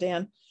 Phil and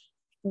Dan.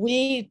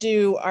 We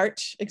do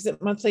art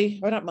exhibit monthly,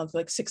 or not monthly,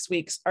 like 6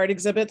 weeks, art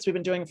exhibits. We've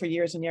been doing it for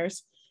years and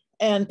years.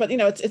 But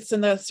it's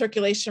in the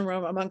circulation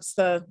room amongst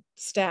the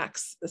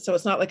stacks. So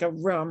it's not like a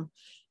room.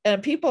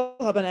 And people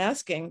have been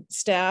asking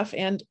staff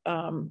and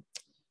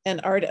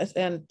artists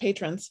and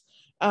patrons,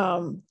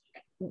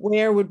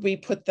 where would we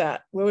put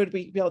that? Where would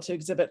we be able to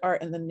exhibit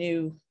art in the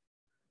new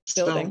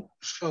building?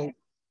 So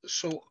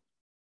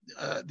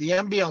the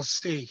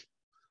MBLC,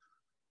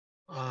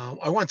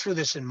 I went through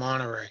this in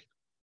Monterey,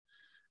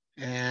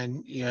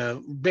 and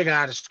big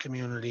artist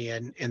community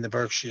in the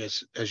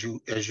Berkshires, as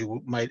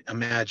you might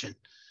imagine.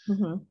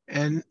 Mm-hmm.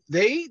 And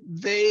they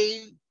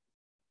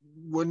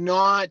were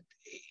not,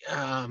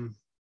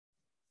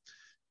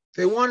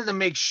 they wanted to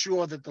make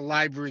sure that the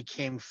library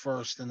came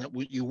first, and that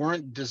you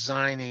weren't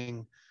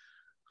designing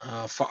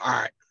for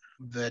art,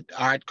 that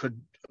art could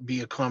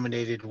be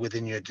accommodated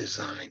within your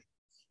design.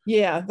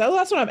 Yeah,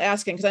 that's what I'm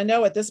asking, because I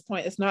know at this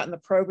point it's not in the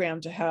program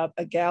to have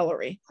a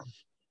gallery,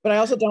 but I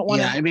also don't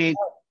want to. Yeah, I mean,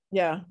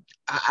 yeah,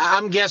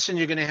 I'm guessing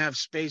you're going to have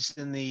space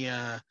in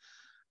the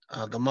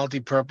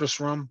multi-purpose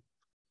room.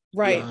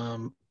 Right.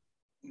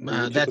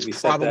 That's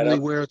probably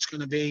where it's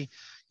going to be.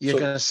 You're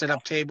going to set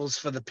up tables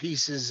for the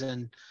pieces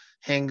and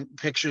hang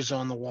pictures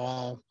on the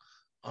wall.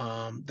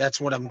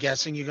 That's what I'm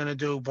guessing you're going to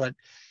do, but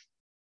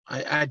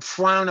I'd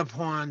frown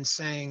upon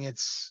saying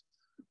it's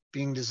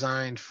being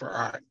designed for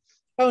art.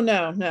 Oh,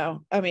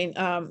 no. I mean,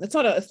 it's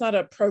not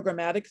a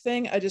programmatic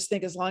thing. I just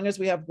think as long as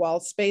we have wall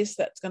space,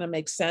 that's going to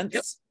make sense.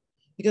 Yep.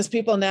 Because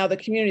the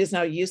community is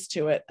now used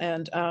to it.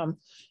 And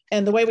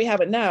the way we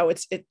have it now,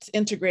 it's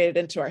integrated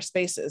into our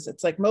spaces.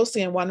 It's like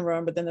mostly in one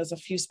room, but then there's a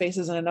few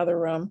spaces in another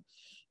room.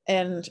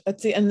 And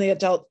it's in the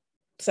adult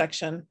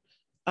section,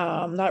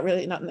 not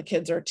in the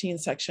kids or teen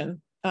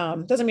section.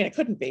 Doesn't mean it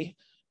couldn't be,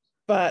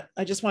 but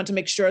I just want to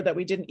make sure that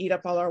we didn't eat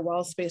up all our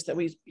wall space, that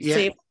we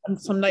saved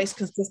some nice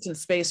consistent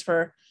space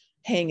for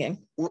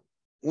hanging.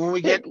 When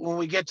we get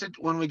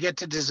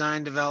to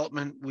design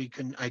development, we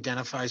can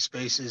identify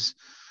spaces.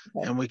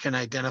 Okay. And we can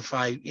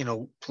identify,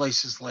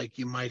 places like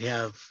you might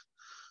have,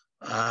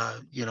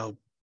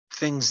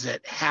 things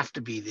that have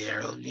to be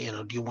there.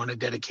 Do you want a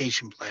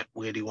dedication plaque?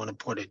 Where do you want to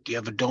put it? Do you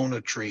have a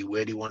donor tree?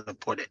 Where do you want to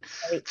put it?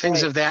 Right,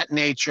 things of that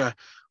nature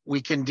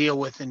we can deal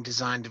with in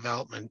design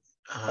development.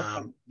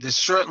 There's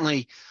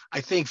certainly,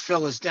 I think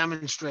Phil has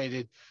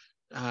demonstrated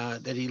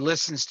that he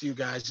listens to you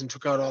guys and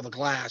took out all the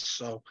glass.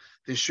 So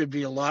there should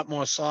be a lot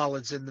more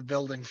solids in the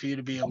building for you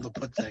to be able to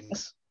put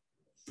things.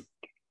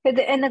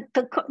 And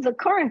the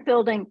current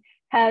building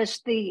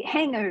has the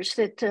hangers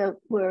that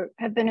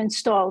have been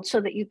installed so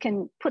that you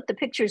can put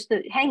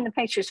hang the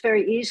pictures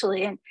very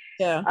easily. And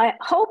yeah, I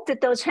hope that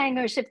those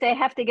hangers, if they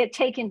have to get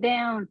taken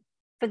down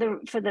for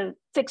the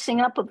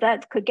fixing up of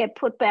that, could get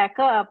put back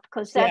up,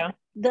 because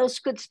those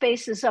good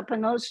spaces up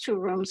in those two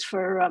rooms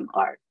for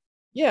art.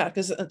 Yeah,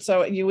 because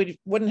so you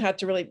wouldn't have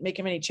to really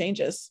make many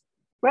changes.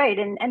 Right,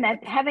 and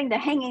that having the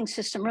hanging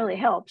system really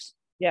helps.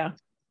 Yeah.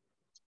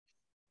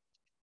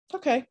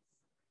 Okay.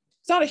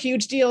 It's not a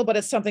huge deal, but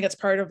it's something that's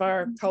part of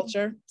our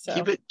culture.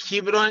 So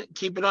keep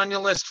it on your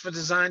list for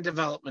design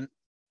development.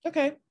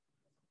 Okay.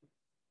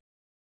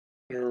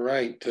 All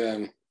right.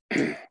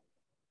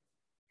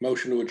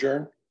 Motion to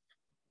adjourn.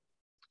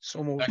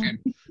 So moved.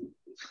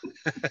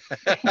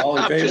 All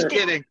in favor? I'm just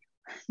kidding.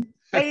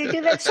 Oh, you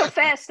do that so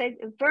fast.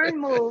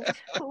 Vern moved.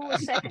 Who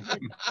was seconded?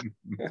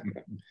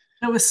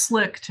 That was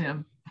slick,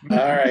 Tim. All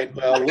right.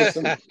 Well,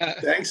 listen.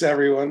 Thanks,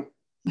 everyone.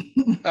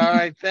 All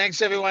right.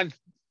 Thanks, everyone.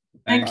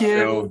 Thank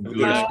you.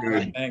 Looks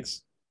good.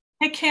 Thanks.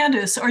 Hey,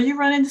 Candace, are you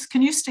running this?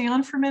 Can you stay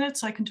on for a minute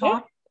so I can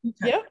talk? Yeah.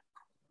 Okay.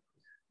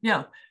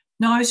 Yeah.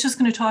 No, I was just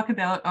going to talk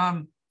about,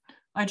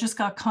 I just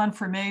got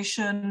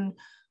confirmation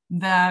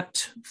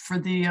that for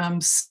the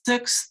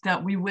 6th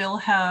that we will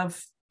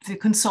have the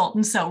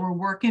consultants that we're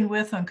working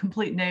with on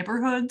Complete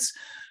Neighborhoods.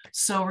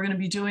 So we're going to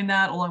be doing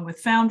that along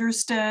with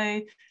Founders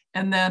Day.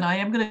 And then I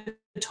am going to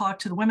talk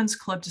to the Women's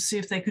Club to see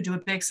if they could do a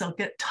bake sale,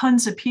 get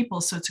tons of people.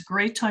 So it's a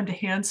great time to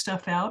hand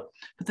stuff out.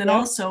 But then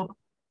also,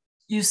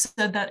 you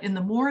said that in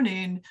the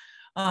morning,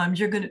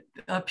 you're going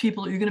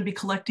to be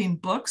collecting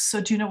books.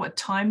 So do you know what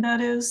time that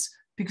is?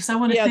 because I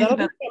want to Yeah, think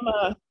that'll about. be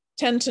from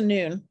 10 to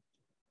noon.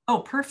 Oh,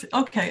 perfect.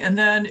 Okay, and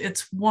then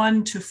it's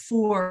 1 to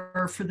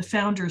 4 for the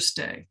Founders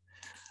Day.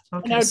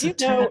 Okay, Now, so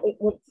do you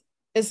know,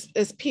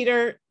 is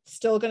Peter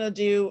still going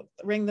to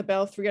ring the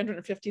bell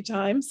 350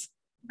 times?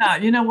 Yeah,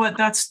 you know what?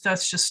 That's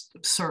just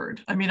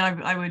absurd. I mean,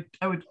 I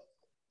would.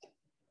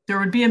 There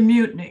would be a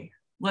mutiny.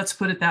 Let's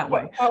put it that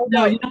way. Oh,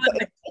 no, no, you know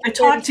what? I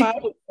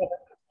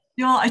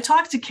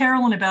talked to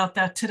Carolyn about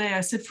that today.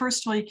 I said,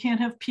 first of all, you can't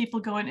have people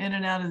going in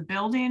and out of the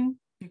building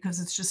because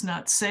it's just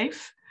not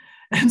safe.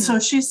 And so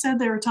she said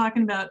they were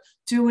talking about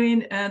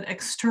doing an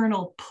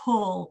external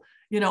pull,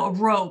 you know, a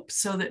rope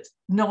so that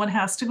no one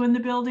has to go in the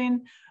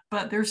building,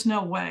 but there's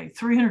no way.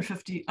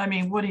 350, I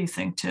mean, what do you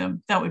think,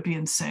 Tim? That would be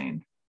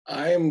insane.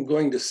 I am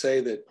going to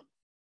say that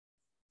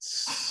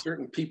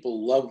certain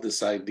people love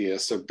this idea,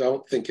 so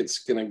don't think it's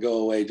going to go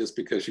away just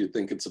because you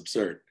think it's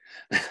absurd.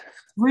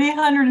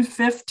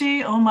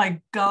 350? Oh my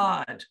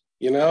God.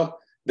 You know,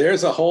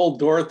 there's a whole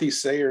Dorothy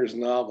Sayers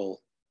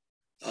novel